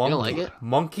 don't like it?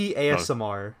 Monkey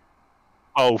ASMR.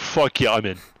 Oh fuck yeah! I'm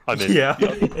in. I'm in. Yeah.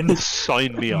 And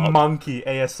Sign me up. Monkey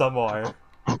ASMR.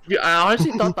 Yeah, I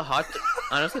honestly thought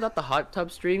the hot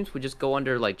tub streams would just go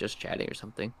under like just chatting or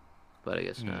something, but I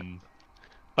guess not.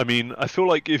 I mean, I feel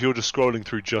like if you're just scrolling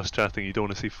through just chatting, you don't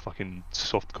want to see fucking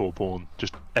softcore porn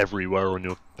just everywhere on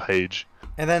your page.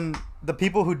 And then the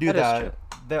people who do That is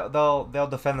that, they'll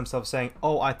defend themselves saying,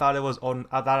 "Oh, I thought I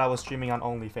was streaming on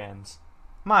OnlyFans."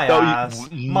 My No, ass.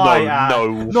 My ass. no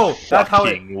No, that's how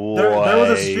it. fucking There was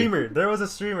a way. streamer. There was a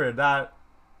streamer that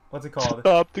what's it called?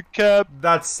 Stop the cap.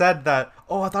 That said that.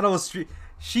 Oh, I thought it was.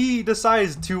 She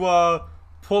decides to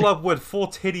pull up with full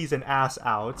titties and ass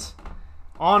out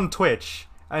on Twitch,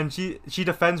 and she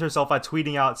defends herself by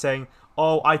tweeting out saying,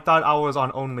 "Oh, I thought I was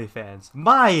on OnlyFans.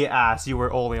 My ass, you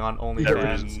were only on There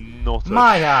is OnlyFans. not a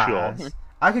My shot. ass.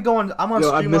 I could go on. I'm on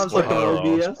Yo, I Streamlabs. misclicked on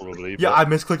OBS? Probably, Yeah, but- I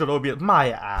misclicked on OBS.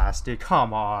 My ass, dude.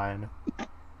 Come on.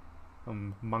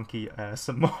 Monkey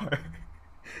ASMR.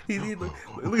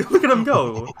 Look at him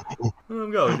go. Look at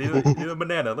him go. He's a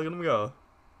banana. Look at him go.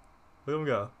 Look at him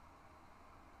go.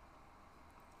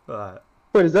 Look at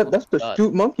Wait, that's the God.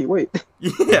 shoot monkey? Wait. that.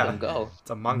 Let Yeah. him go. It's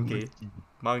a monkey.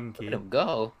 Monkey. Let him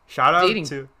go. Shout out eating-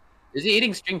 to. Is he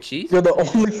eating string cheese? You're the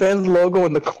OnlyFans logo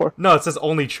in the corner. No, it says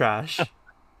only trash.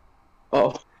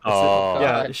 Oh. Oh,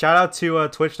 Yeah, God. shout out to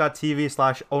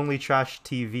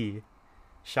twitch.tv/onlytrashtv.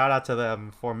 Shout out to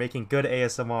them for making good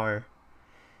ASMR.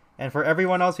 And for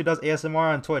everyone else who does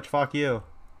ASMR on Twitch, fuck you.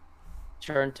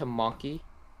 Turn to monkey.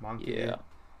 Monkey. Yeah.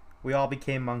 We all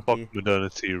became monkey. fuck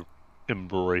modernity,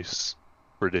 embrace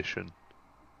tradition,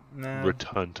 Nah,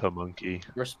 return to monkey.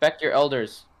 Respect your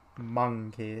elders.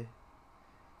 monkey.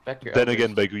 Respect your Then elders.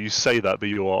 again, Baegle, you say that, but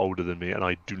you are older than me, and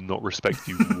I do not respect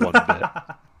you one bit.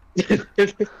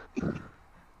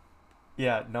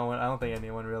 Yeah, no one. I don't think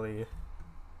anyone really.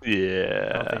 I don't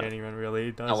Yeah. think anyone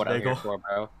really does. Not what I'm here Bagel. for,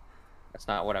 bro. That's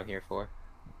not what I'm here for.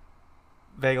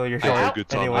 Bagel, you're I Had a short. good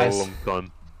time for Anyways. a long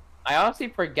time. I honestly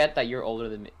forget that you're older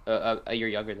than me. You're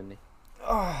younger than me,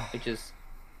 which is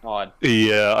odd.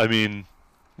 Yeah, I mean,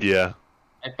 yeah.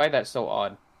 I find that so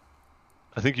odd.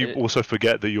 I think you It- also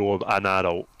forget that you're an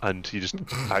adult and you just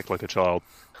act like a child.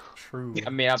 True. I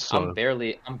mean, I'm So-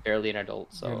 barely an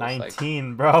adult, so You're it's like,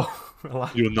 19, bro.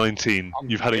 Relax. You're 19. I'm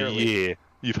You've had a barely- year.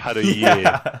 You've had a year.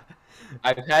 Yeah.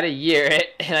 I've had a year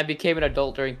and I became an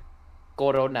adult during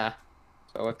Corona,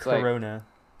 so it's like Corona.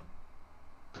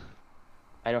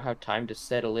 I don't have time to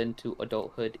settle into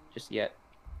adulthood just yet.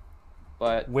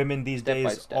 But Women these Step by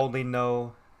days step. only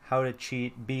know how to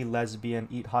cheat, be lesbian,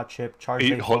 eat hot chip, charge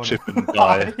Eat their hot phone. chip and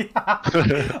die.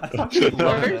 I thought you'd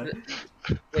love Where's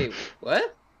that. wait,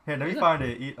 what? Here, let me find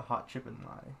it. Eat hot chip and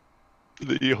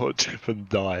lie. Eat hot chip and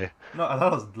die. No, I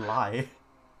thought it was lie.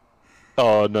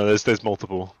 Oh no, there's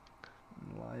multiple.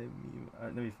 Lie.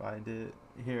 Let me find it.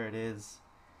 Here it is.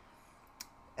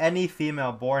 Any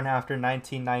female born after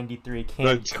 1993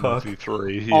 can't cook.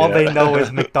 1993. All yeah. they know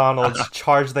is McDonald's,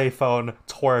 charge their phone,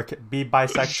 twerk, be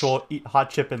bisexual, eat hot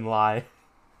chip and lie.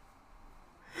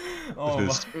 Oh,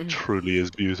 This truly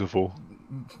is beautiful.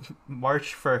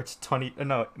 March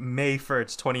 1st, May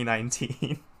 1st,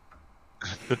 2019.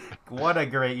 What a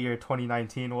great year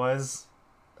 2019 was.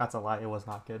 That's a lie, it was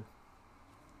not good.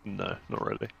 No, not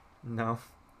really. No.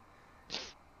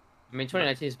 I mean,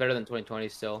 2019 is better than 2020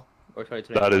 still, or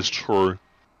 2020. That is true.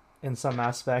 In some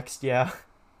aspects, yeah.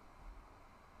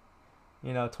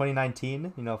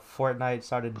 2019, Fortnite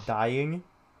started dying.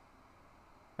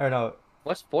 Or no,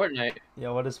 What's Fortnite? yeah,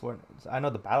 what is Fortnite? I know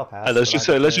the Battle Pass. And let's but just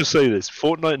I say, let's did- just say this: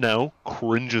 Fortnite now,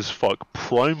 cringe as fuck.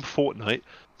 Prime Fortnite,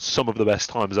 some of the best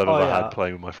times I've Oh, ever yeah. had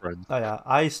playing with my friends. Oh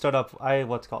yeah, stayed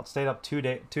up 2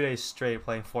 days straight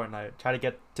playing Fortnite. Try to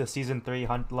get to season 3,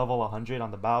 level 100 on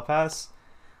the Battle Pass.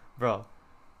 Bro,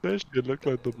 That shit looked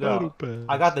like the No, battle pass.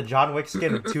 I got the John Wick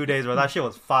skin in 2 days, bro. That shit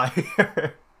was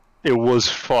fire. It was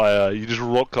fire. You just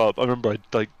rock up. I remember I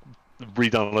like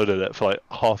re-downloaded it for like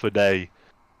half a day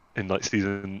in like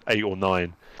season 8 or 9,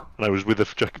 and I was with a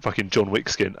fucking John Wick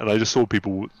skin, and I just saw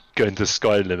people going to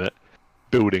Sky Limit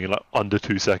building in like under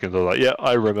 2 seconds. I was like, yeah,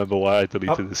 I remember why I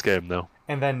deleted this game now.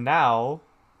 And then now,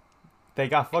 they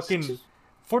got fucking...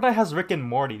 Fortnite has Rick and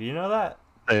Morty. Do you know that?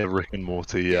 They have Rick and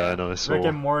Morty. Yeah, I know. I saw. Rick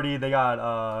and Morty, they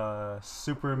got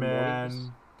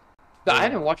Superman. But I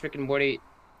haven't watched Rick and Morty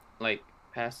like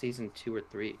past season 2 or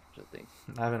 3 or something.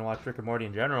 I haven't watched Rick and Morty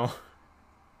in general.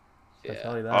 I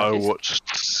tell you that. I It's-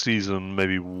 watched season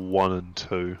maybe 1 and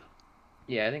 2.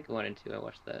 Yeah, I think 1 and 2 I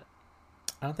watched that.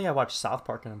 I don't think I watched South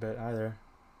Park in a bit either.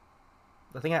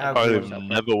 I think I watched I've South Park.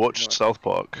 never watched South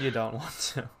Park. You don't want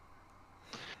to.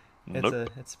 Nope.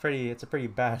 It's a pretty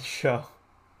bad show.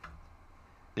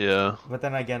 Yeah. But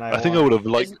then again, I think I would have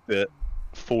liked Isn't- it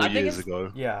 4 I think years it's-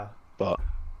 ago, Yeah. but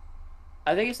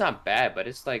I think it's not bad, but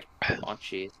it's like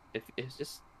raunchy. It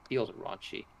just feels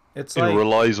raunchy. It's it like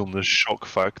relies on the shock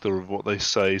factor of what they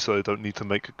say, so they don't need to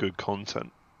make good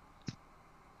content.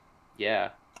 Yeah.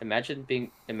 Imagine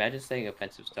saying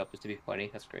offensive stuff just to be funny.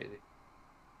 That's crazy.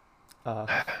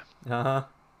 uh-huh.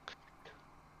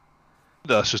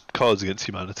 That's just Cards Against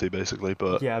Humanity, basically.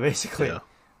 But Yeah, basically. yeah.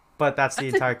 But that's the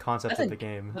That's a- entire concept that's of a- the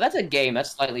game. But that's a game.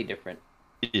 That's slightly different.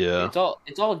 yeah,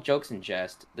 It's all jokes and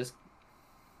jest. This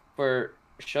for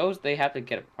shows they have to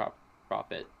get a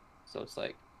profit, so it's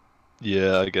like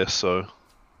Yeah, I guess so.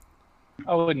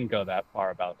 I wouldn't go that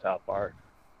far about South Park.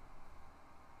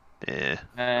 Yeah.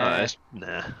 eh,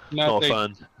 Nah. No, Not a they,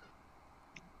 fan.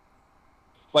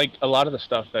 like a lot of the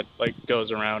stuff that like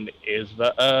goes around is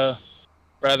the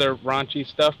rather raunchy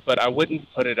stuff, but I wouldn't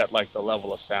put it at like the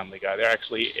level of Family Guy. There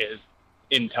actually is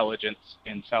intelligence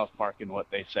in South Park in what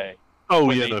they say. Oh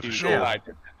when yeah, they no, do for sure. decide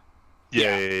to,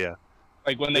 Yeah.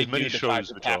 like when they There's many do decide shows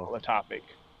to which tackle are- a topic.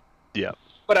 Yeah.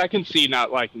 But I can see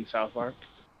not liking South Park.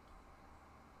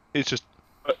 It's just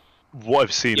what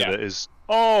I've seen Yeah. of it is.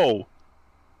 Oh,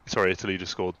 sorry, Italy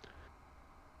just scored.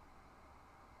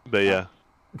 But yeah,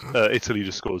 Italy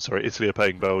just scored. Sorry, Italy are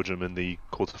playing Belgium in the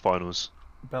quarterfinals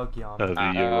Belgium. of the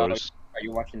Euros. are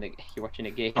you watching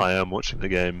the game? I am watching the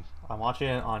game. I'm watching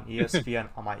it on ESPN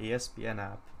on my ESPN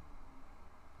app.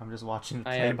 I'm just watching I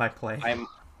play am- by play.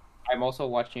 I'm also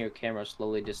watching your camera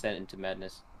slowly descend into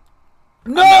madness.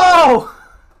 No!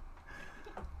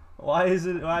 Why is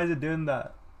it doing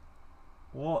that?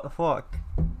 What the fuck?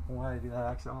 Why did I do that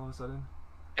accent all of a sudden?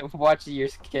 I'm watching your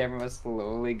camera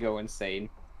slowly go insane.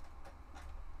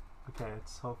 Okay,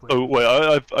 it's hopefully. Oh wait,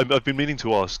 I've been meaning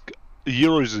to ask.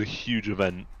 Euros is a huge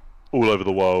event all over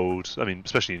the world. I mean,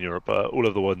 especially in Europe, but all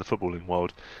over the world in the footballing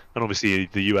world. And obviously,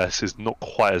 the US is not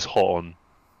quite as hot on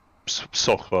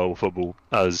soccer or football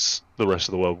as the rest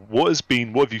of the world. What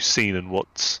have you seen, and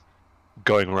what's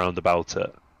going around about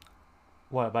it?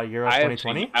 What about Euro I have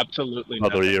 2020? seen absolutely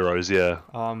Other nothing. Euros, yeah.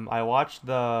 I watched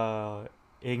the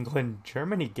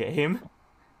England-Germany game.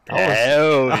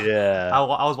 Hell I yeah!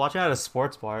 was watching at a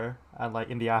sports bar and like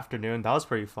in the afternoon. That was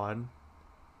pretty fun.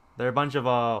 There were a bunch of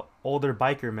older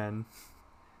biker men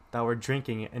that were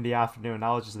drinking in the afternoon.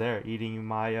 I was just there eating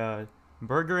my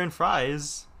burger and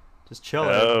fries, just chilling.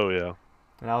 Oh yeah.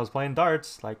 And I was playing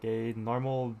darts like a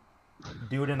normal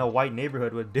dude in a white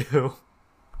neighborhood would do.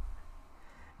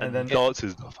 And then darts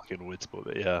is a fucking weird sport,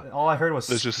 but yeah. all I heard was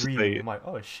Let's just screaming. say- I'm like,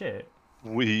 oh shit.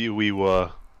 We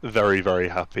were very, very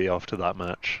happy after that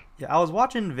match. Yeah, I was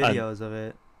watching videos of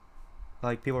it,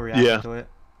 like people reacting Yeah. to it.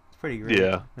 It's pretty great.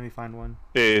 Yeah. Let me find one.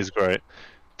 It is great.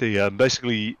 The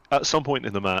basically at some point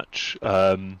in the match,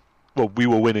 well, we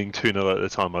were winning 2-0 at the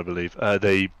time, I believe.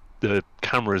 The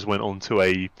cameras went on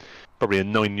to probably a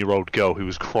 9-year-old girl who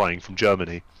was crying from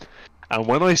Germany. And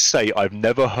when I say I've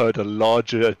never heard a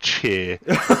larger cheer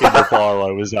in the bar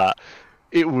I was at,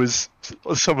 it was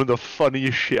some of the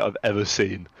funniest shit I've ever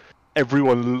seen.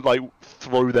 Everyone like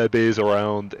throw their beers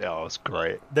around. Oh, it's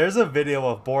great. There's a video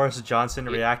of Boris Johnson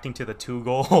reacting to the 2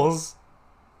 goals.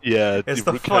 Yeah, It's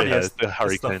the funniest. the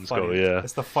Harry it's the Kane's goal. funniest- Yeah,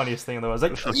 It's the funniest thing in the world. It's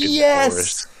like, Fucking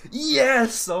yes!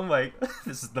 Yes! I'm like,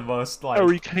 this is the most like...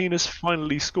 Harry Kane has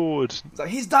finally scored. It's like,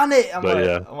 he's done it!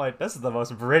 But I'm like, this is the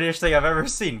most British thing I've ever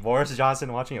seen. Boris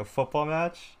Johnson watching a football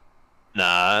match?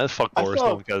 Nah, fuck I Boris. saw-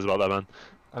 No one cares about that man.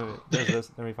 I mean, there's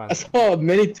this. Let me find I it. saw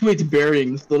many tweets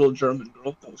burying this little German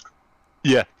girl. That was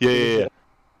Yeah. crazy.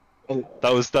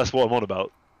 That's what I'm on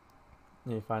about.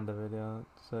 Let me find the video.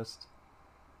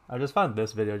 I just found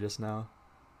this video just now.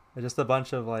 It's just a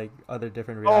bunch of like other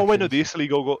different reactions. Oh wait, no, the Italy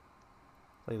goal got.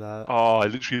 like that. Oh, I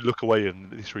literally look away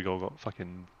and the Italy goal got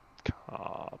fucking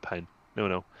pain.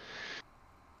 No.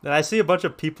 And I see a bunch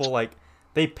of people like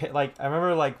like I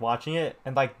remember like watching it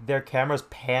and like their cameras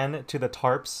pan to the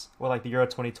tarps with like the Euro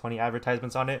 2020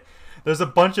 advertisements on it. There's a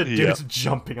bunch of dudes Yeah.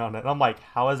 jumping on it. And I'm like,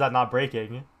 how is that not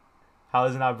breaking? How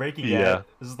is it not breaking Yeah. yet?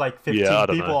 This is like 15 Yeah, I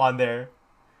don't people know. on there.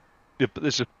 Yeah, but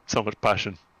there's just so much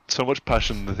passion. So much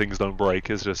passion. The things don't break.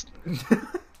 It's just.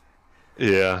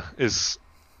 Yeah, it's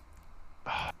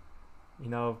You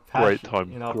know, Great passion,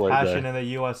 time, you know, great passion day. in the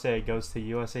USA goes to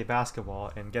USA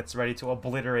basketball and gets ready to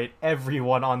obliterate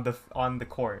everyone on the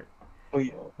court Oh,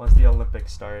 yeah. once the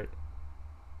Olympics start.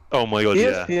 oh my god,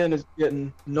 yeah. ESPN is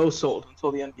getting no sold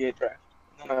until the NBA draft.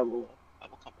 And then I will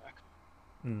come back.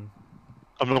 Mm.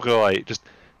 I'm not gonna lie. Just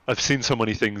I've seen so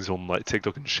many things on like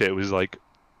TikTok and shit. It was like,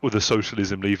 with the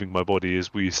socialism leaving my body,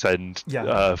 as we send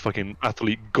Yeah. fucking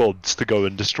athlete gods to go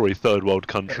and destroy third world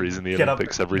countries in the Get up.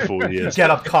 Olympics every 4 years. Get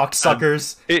up,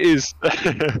 cocksuckers! It is,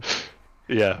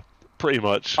 yeah, pretty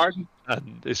much. Harden,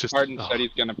 And it's just Harden oh, said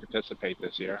he's going to participate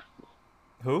this year.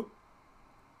 Who?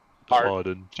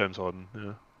 Harden. James Harden.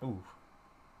 Yeah. Ooh.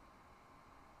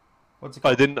 What's it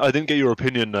I called? didn't get your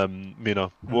opinion,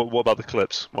 Mina. What about the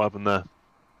clips? What happened there?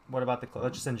 What about the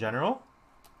just in general?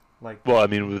 Like, Well, I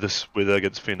mean, with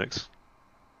against Phoenix.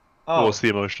 oh, What's the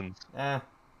emotion? it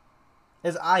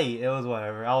was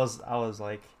whatever. I was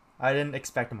like, I didn't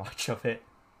expect much of it.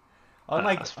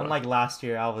 That's fine. Unlike last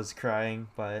year, I was crying,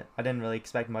 but I didn't really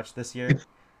expect much this year.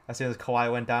 As soon as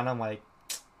Kawhi went down, I'm like,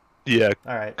 Yeah,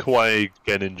 All right. Kawhi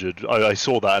getting injured. I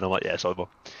saw that and I'm like, yeah, it's over.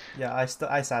 Yeah, I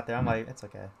sat there. I'm like, it's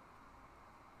okay.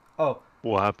 Oh,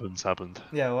 What happens, happened.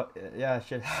 yeah, yeah,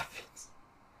 shit happens.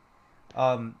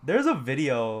 There's a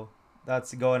video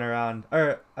that's going around,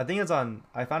 or I think it's on.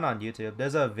 I found it on YouTube.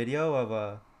 There's a video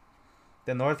of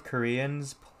the North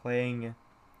Koreans playing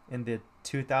in the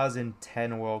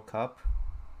 2010 World Cup.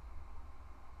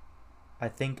 I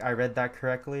think I read that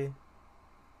correctly.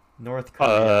 North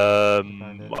Korea.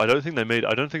 Find it. I don't think they made.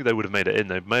 I don't think they would have made it in.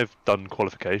 They may have done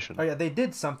qualification. Oh yeah, they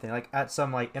did something like at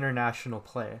some like international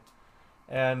play,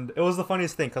 and it was the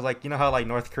funniest thing because like you know how like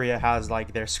North Korea has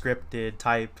like their scripted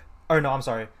type. Or no, I'm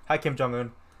sorry. Hi Kim Jong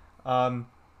Un.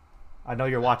 I know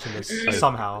you're watching this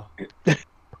somehow.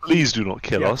 Please do not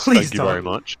kill Yeah, us. please Thank you very don't.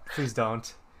 much. Please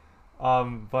don't.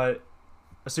 But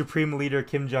Supreme Leader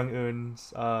Kim Jong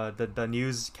Un's the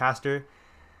newscaster,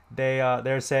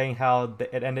 they're saying how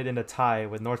it ended in a tie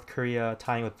with North Korea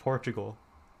tying with Portugal.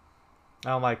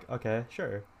 And I'm like, okay,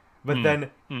 sure, but then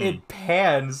it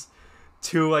pans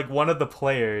to like one of the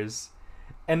players,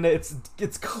 and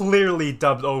it's clearly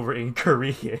dubbed over in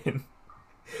Korean,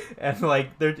 and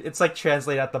like it's like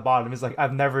translated at the bottom. It's like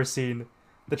I've never seen.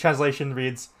 The translation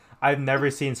reads, I've never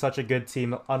seen such a good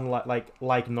team unlike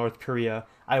like North Korea.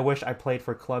 I wish I played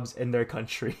for clubs in their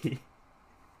country.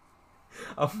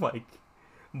 I'm like,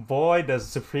 boy, does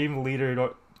Supreme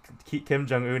Leader Kim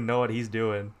Jong-un know what he's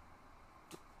doing.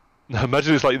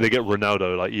 Imagine it's like they get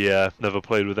Ronaldo. Like, yeah, never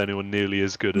played with anyone nearly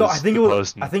as good No, as I think the it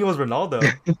was. person. I think it was Ronaldo.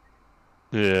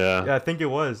 Yeah. Yeah, I think it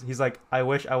was. He's like, I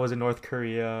wish I was in North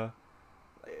Korea,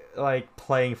 like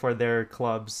playing for their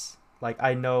clubs. Like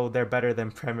I know they're better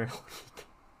than Premier League.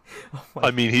 Oh my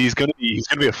I mean, he's gonna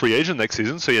be a free agent next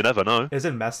season, so you never know. Is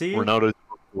it Messi? Ronaldo.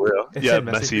 Is Yeah, it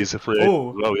Messi is a free Oh, agent.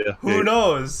 Oh, well, yeah. Who yeah.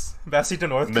 knows? Messi to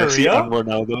North Messi Korea? and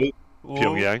Ronaldo. Ooh.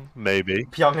 Pyongyang, maybe.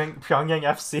 Pyongyang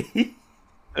FC.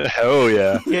 Hell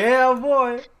yeah. Yeah,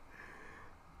 boy.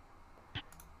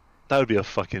 That would be a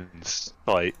fucking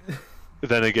sight.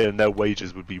 Then again, their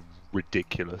wages would be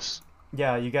ridiculous.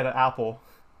 Yeah, you get an apple.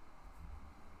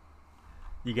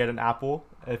 You get an apple.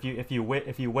 If you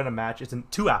win a match, it's in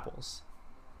 2 apples.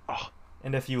 Oh,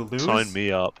 And if you lose, sign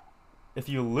me up. If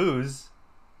you lose,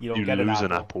 you don't You get lose an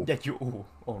an apple. apple. Yeah, you.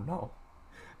 Oh no,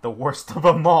 the worst of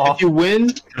them all. If you win,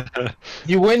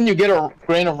 you get a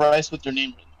grain of rice with your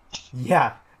name.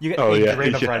 Yeah, you get Oh, a yeah,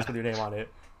 grain of yeah. rice with your name on it,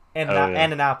 and Oh, yeah.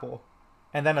 and an apple,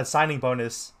 and then a signing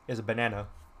bonus is a banana.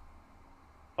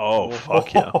 Oh,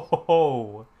 fuck yeah.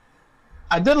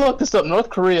 I did look this up. North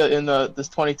Korea in this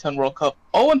 2010 World Cup,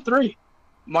 0-3,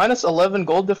 minus 11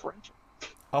 goal differential.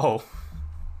 Oh.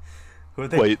 Who are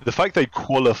they? Wait, the fact they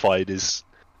qualified is...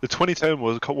 The 2010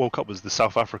 World Cup was the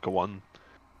South Africa one.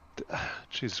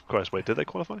 Jesus Christ, wait, did they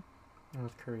qualify?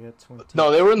 North Korea 20. No,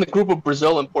 they were in the group of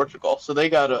Brazil and Portugal, so they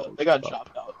got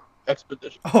chopped out.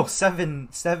 Expedition. Oh,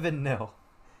 7-0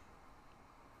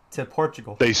 to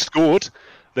Portugal. They scored.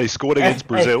 They scored against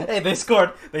Brazil. Hey, they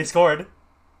scored. They scored.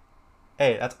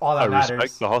 Hey, that's all that I matters.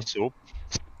 respect the hustle.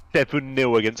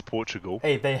 7-0 against Portugal.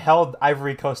 Hey, they held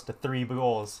Ivory Coast to 3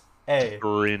 goals. Hey,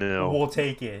 3-0. we'll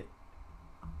take it.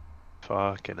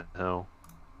 Fucking hell.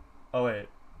 Oh wait.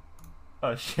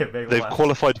 Oh shit, Baegle They've left.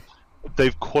 qualified.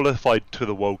 They've qualified to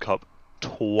the World Cup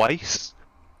twice.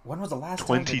 When was the last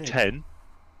time they did? 2010,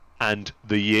 and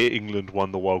the year England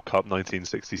won the World Cup,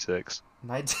 1966.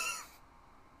 19.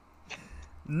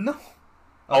 No.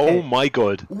 Oh Okay. my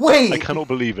god! Wait. I cannot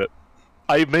believe it.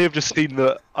 I may have just seen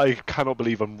the. I cannot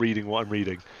believe I'm reading what I'm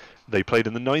reading. They played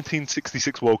in the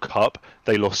 1966 World Cup.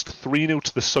 They lost 3-0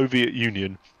 to the Soviet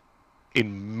Union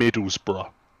in Middlesbrough.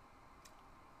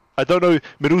 I don't know.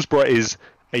 Middlesbrough is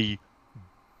a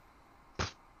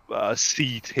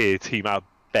C-tier team at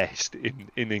best in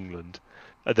England.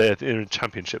 They're in a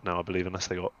championship now, I believe, unless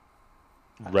they got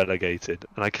relegated.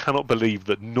 And I cannot believe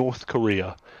that North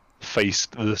Korea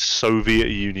faced the Soviet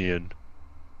Union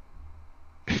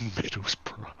in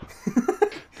Middlesbrough.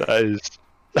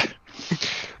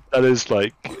 that is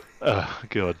like,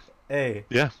 God. Hey.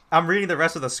 Yeah. I'm reading the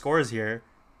rest of the scores here.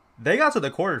 They got to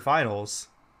the quarterfinals.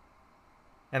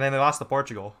 And then they lost to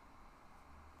Portugal.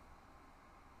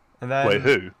 And then Wait,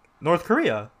 who? North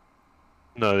Korea.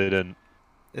 No, they didn't.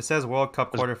 It says World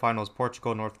Cup quarterfinals,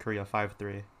 Portugal, North Korea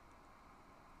 5-3.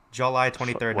 July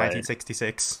 23rd,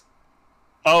 1966.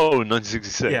 Oh,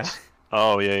 1966. Yeah.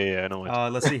 Oh, yeah. I know.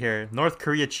 Let's see here. North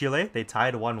Korea, Chile, they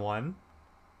tied 1-1.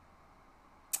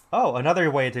 Oh, another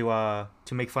way to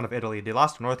make fun of Italy. They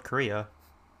lost to North Korea.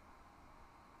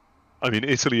 I mean,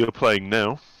 Italy are playing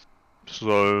now,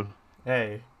 so...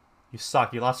 Hey, you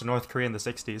suck. You lost to North Korea in the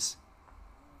 60s.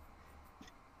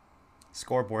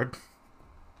 Scoreboard.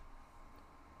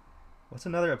 What's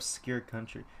another obscure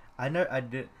country? I know I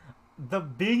did.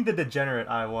 Being the degenerate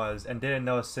I was and didn't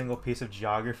know a single piece of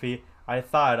geography, I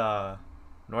thought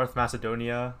North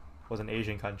Macedonia was an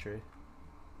Asian country.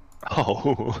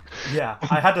 Oh, Yeah,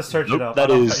 I had to search it nope, up. that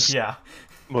and I'm is yeah.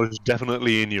 most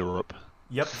definitely in Europe.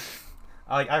 Yep.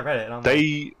 I read it and I'm like,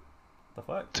 They, the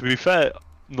fuck? to be fair,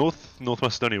 North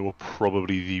Macedonia were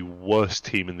probably the worst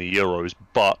team in the Euros,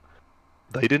 but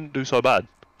they didn't do so bad,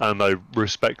 and I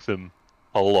respect them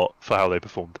a lot for how they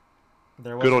performed.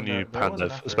 Good on you, There was an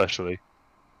Pandev, effort. especially.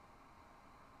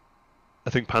 I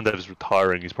think Pandev is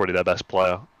retiring. He's probably their best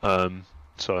player.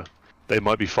 So they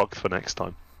might be fucked for next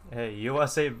time. Hey,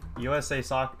 USA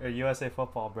soccer, USA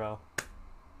football, bro.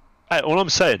 Hey, all I'm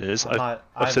saying is, I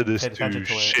I've said haven't this paid attention to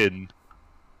to it. Shin.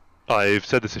 I've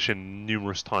said this to Shin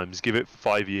numerous times. Give it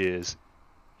 5 years,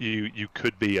 you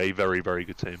could be a very, very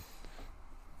good team.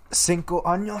 5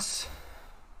 años.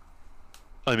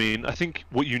 I mean, I think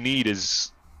what you need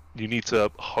is you need to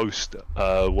host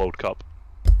a World Cup.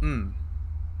 Mm.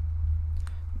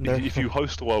 If you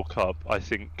host a World Cup, I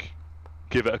think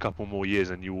give it a couple more years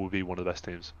and you will be one of the best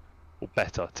teams, or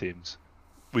better teams.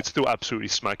 We'd still absolutely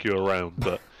smack you around,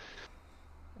 but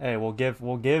Hey, we'll give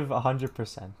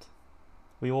 100%.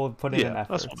 We will put in an yeah,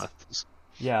 effort. that's what matters.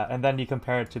 Yeah, and then you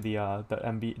compare it to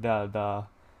the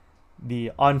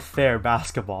the unfair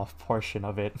basketball portion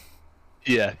of it.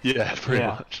 Yeah, pretty Yeah.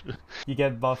 much. You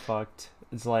get butt fucked.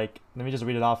 It's like, let me just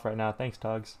read it off right now. Thanks,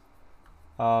 Tugs.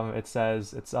 It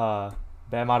says it's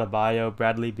Bam Adebayo,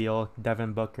 Bradley Beal,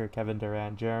 Devin Booker, Kevin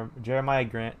Durant, Jeremy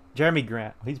Grant.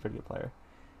 He's a pretty good player.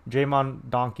 Draymond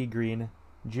Donkey Green,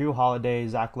 Drew Holiday,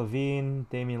 Zach LaVine,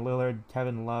 Damian Lillard,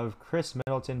 Kevin Love, Chris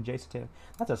Middleton, Jason Tatum.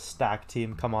 That's a stacked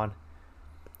team. Come on.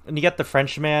 And you get the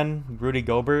Frenchman, Rudy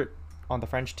Gobert, on the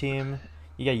French team.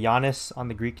 You get Giannis on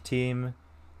the Greek team.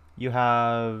 You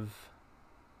have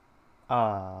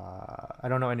I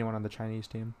don't know anyone on the Chinese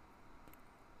team.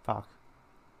 Fuck.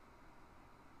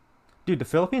 Dude, the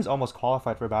Philippines almost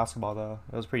qualified for basketball though.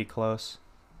 It was pretty close.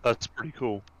 That's pretty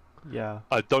cool. Yeah.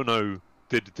 I don't know.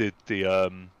 Did the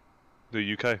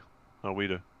UK? Oh, we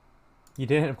do. You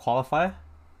didn't qualify?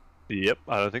 Yep,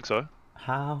 I don't think so.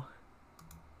 How?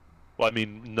 Well, I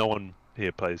mean, no one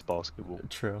here plays basketball.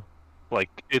 True.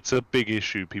 Like, it's a big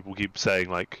issue. People keep saying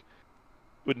like,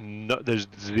 there's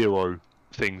zero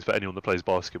things for anyone that plays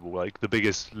basketball. Like, the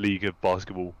biggest league of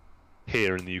basketball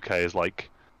here in the UK is like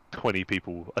 20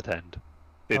 people attend.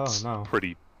 It's no.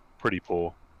 pretty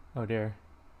poor. Oh dear.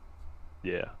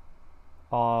 Yeah.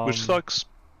 Which sucks.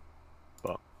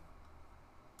 But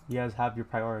You guys have your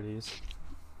priorities.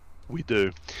 we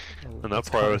do. And our It's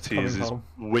priority coming is home.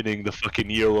 winning the fucking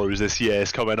Euros this year.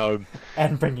 It's coming home.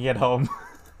 And bringing it home.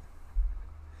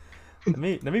 let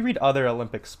me read other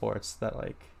Olympic sports that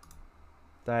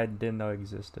I didn't know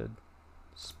existed.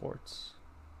 Sports.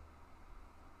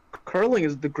 Curling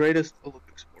is the greatest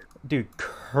Olympic sport. Dude,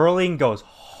 curling goes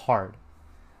hard.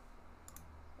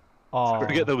 I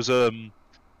forget there was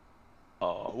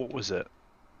what was it?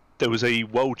 There was a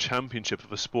world championship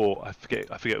of a sport. I forget.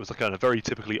 It was like a very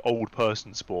typically old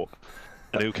person sport,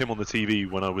 and it came on the TV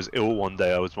when I was ill one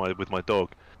day. I was with my dog,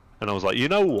 and I was like, you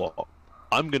know what?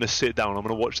 I'm gonna sit down. I'm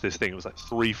gonna watch this thing. It was like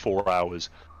 3-4 hours.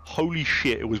 Holy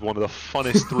shit! It was one of the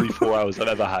funnest 3-4 hours I've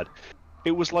ever had.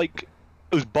 It was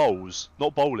bowls,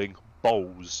 not bowling,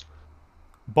 bowls.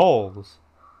 Bowls.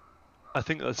 I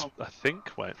think that's. I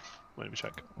think. Wait, let me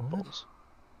check. What? Bowls.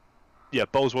 Yeah,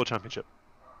 bowls world championship.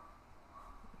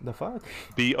 The fuck?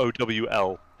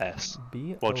 BOWLS.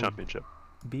 World Championship.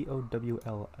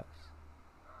 BOWLS.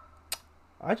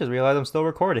 I just realized I'm still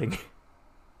recording.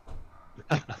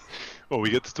 Well,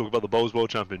 we get to talk about the Bowls World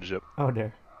Championship. Oh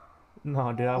dear.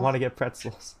 No, dude, I want to get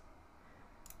pretzels.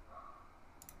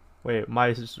 Wait, the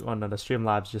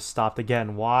Streamlabs just stopped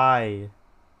again. Why?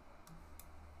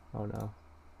 Oh no.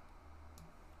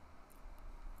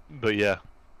 But yeah,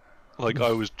 like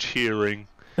I was cheering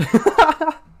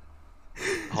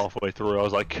halfway through. I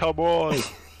was like, "Come on,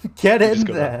 Get We in just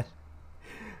got there.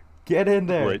 Get in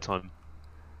there. great time!"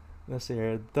 Let's see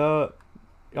here.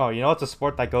 Oh, you know what's a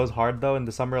sport that goes hard though in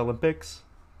the Summer Olympics?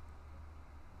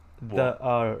 The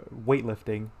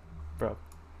weightlifting, bro.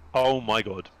 Oh my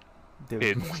god, Dude,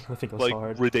 it's weightlifting goes like so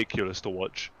hard. ridiculous to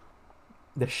watch.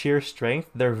 The sheer strength,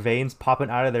 their veins popping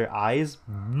out of their eyes,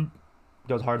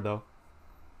 goes hard though.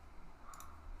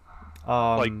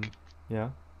 Like, yeah.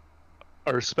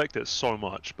 I respect it so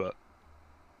much, but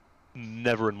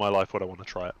never in my life would I want to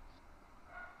try it.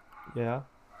 Yeah.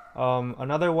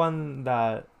 Another one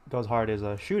that goes hard is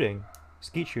shooting,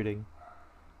 skeet shooting.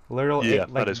 Literal, Yeah,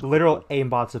 like that is literal cool.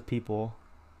 aimbots of people.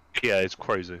 Yeah, it's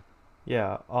crazy.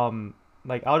 Yeah.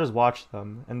 Like I'll just watch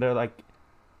them, and they're like,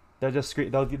 They'll just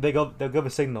scream. They'll give a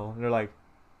signal, and they're like,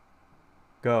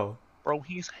 "Go." Bro,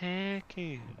 he's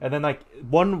hacking. And then like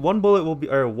one bullet will be,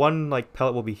 or one like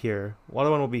pellet will be here. One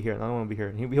other one will be here. Another one will be here.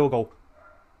 And he'll go,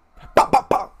 "Pop, pop,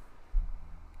 pop."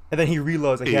 And then he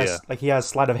reloads. Like he has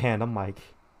sleight of hand. I'm like,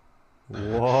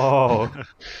 whoa.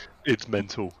 It's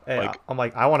mental. Hey, Like, I'm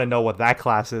like, I want to know what that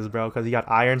class is, bro. Because he got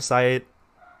iron sight,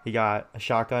 he got a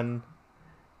shotgun,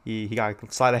 he got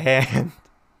sleight of hand.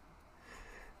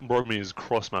 Romy is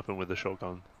cross mapping with the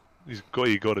shotgun. You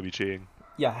got to be cheating.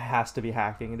 Yeah, it has to be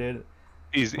hacking, dude.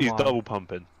 He's Come on. double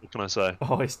pumping. What can I say?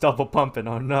 Oh, he's double pumping.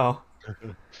 Oh no.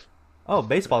 Oh,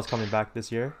 baseball's coming back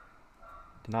this year.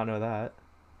 Did not know that.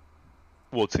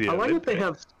 What's he? I like that they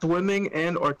have swimming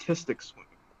and artistic swimming.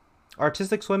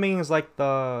 Artistic swimming is like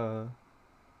the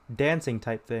dancing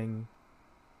type thing.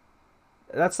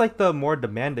 That's like the more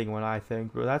demanding one, I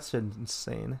think, bro. That's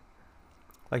insane.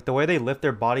 Like the way they lift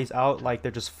their bodies out, like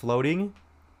they're just floating.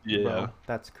 Yeah. Bro,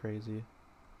 that's crazy.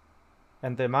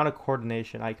 And the amount of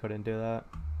coordination, I couldn't do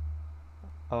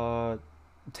that.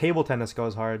 Table tennis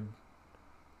goes hard.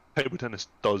 Table tennis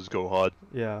does go hard.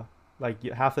 Yeah. Like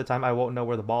half the time I won't know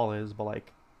where the ball is, but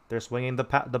like they're swinging the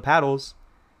paddles,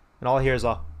 and all I hear is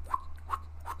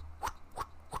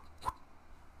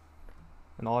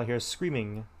and all I hear is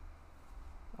screaming.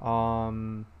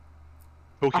 Talking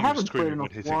I of haven't played screaming enough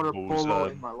when hitting water balls, polo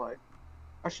in my life.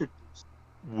 I should.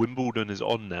 Wimbledon is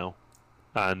on now,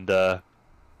 and I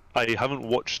haven't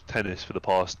watched tennis for the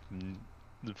past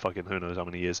fucking who knows how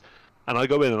many years. And I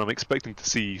go in and I'm expecting to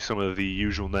see some of the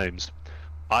usual names.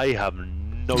 I have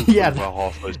no clue Yeah. about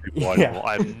half those people Yeah. anymore.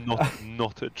 I'm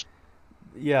not a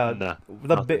Yeah. nah.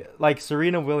 Like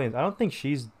Serena Williams. I don't think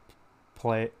she's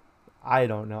play. I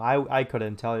don't know. I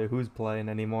couldn't tell you who's playing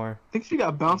anymore. I think she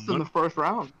got bounced in the first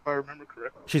round, if I remember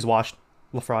correctly. She's washed.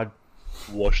 LaFraud.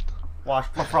 Washed.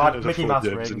 Washed. LaFraud. There's a Mickey full Mouse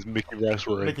dibs ring. and Mickey Mouse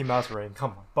ring. Mickey Mouse ring.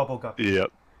 Come on. Bubble gum. Yeah.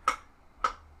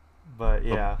 But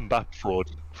yeah. Mbappe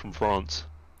fraud from France.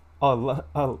 Oh,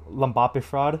 Mbappe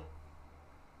fraud.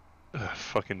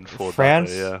 Fucking fraud.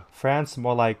 France. Yeah. France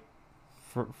more like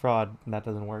fraud. And that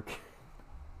doesn't work.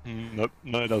 No,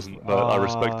 it doesn't. But I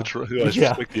respect the I yeah.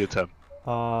 respect the attempt.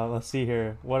 Let's see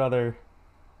here. What other?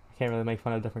 I can't really make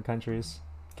fun of different countries.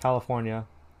 California,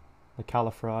 the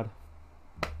Califraud.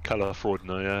 Cala fraud,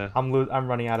 no, yeah. I'm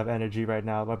running out of energy right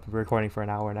now. I've been recording for an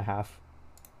hour and a half.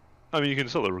 I mean, you can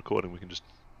start the recording. We can just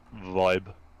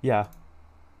vibe. Yeah.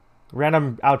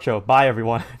 Random outro. Bye,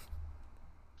 everyone.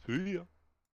 See ya.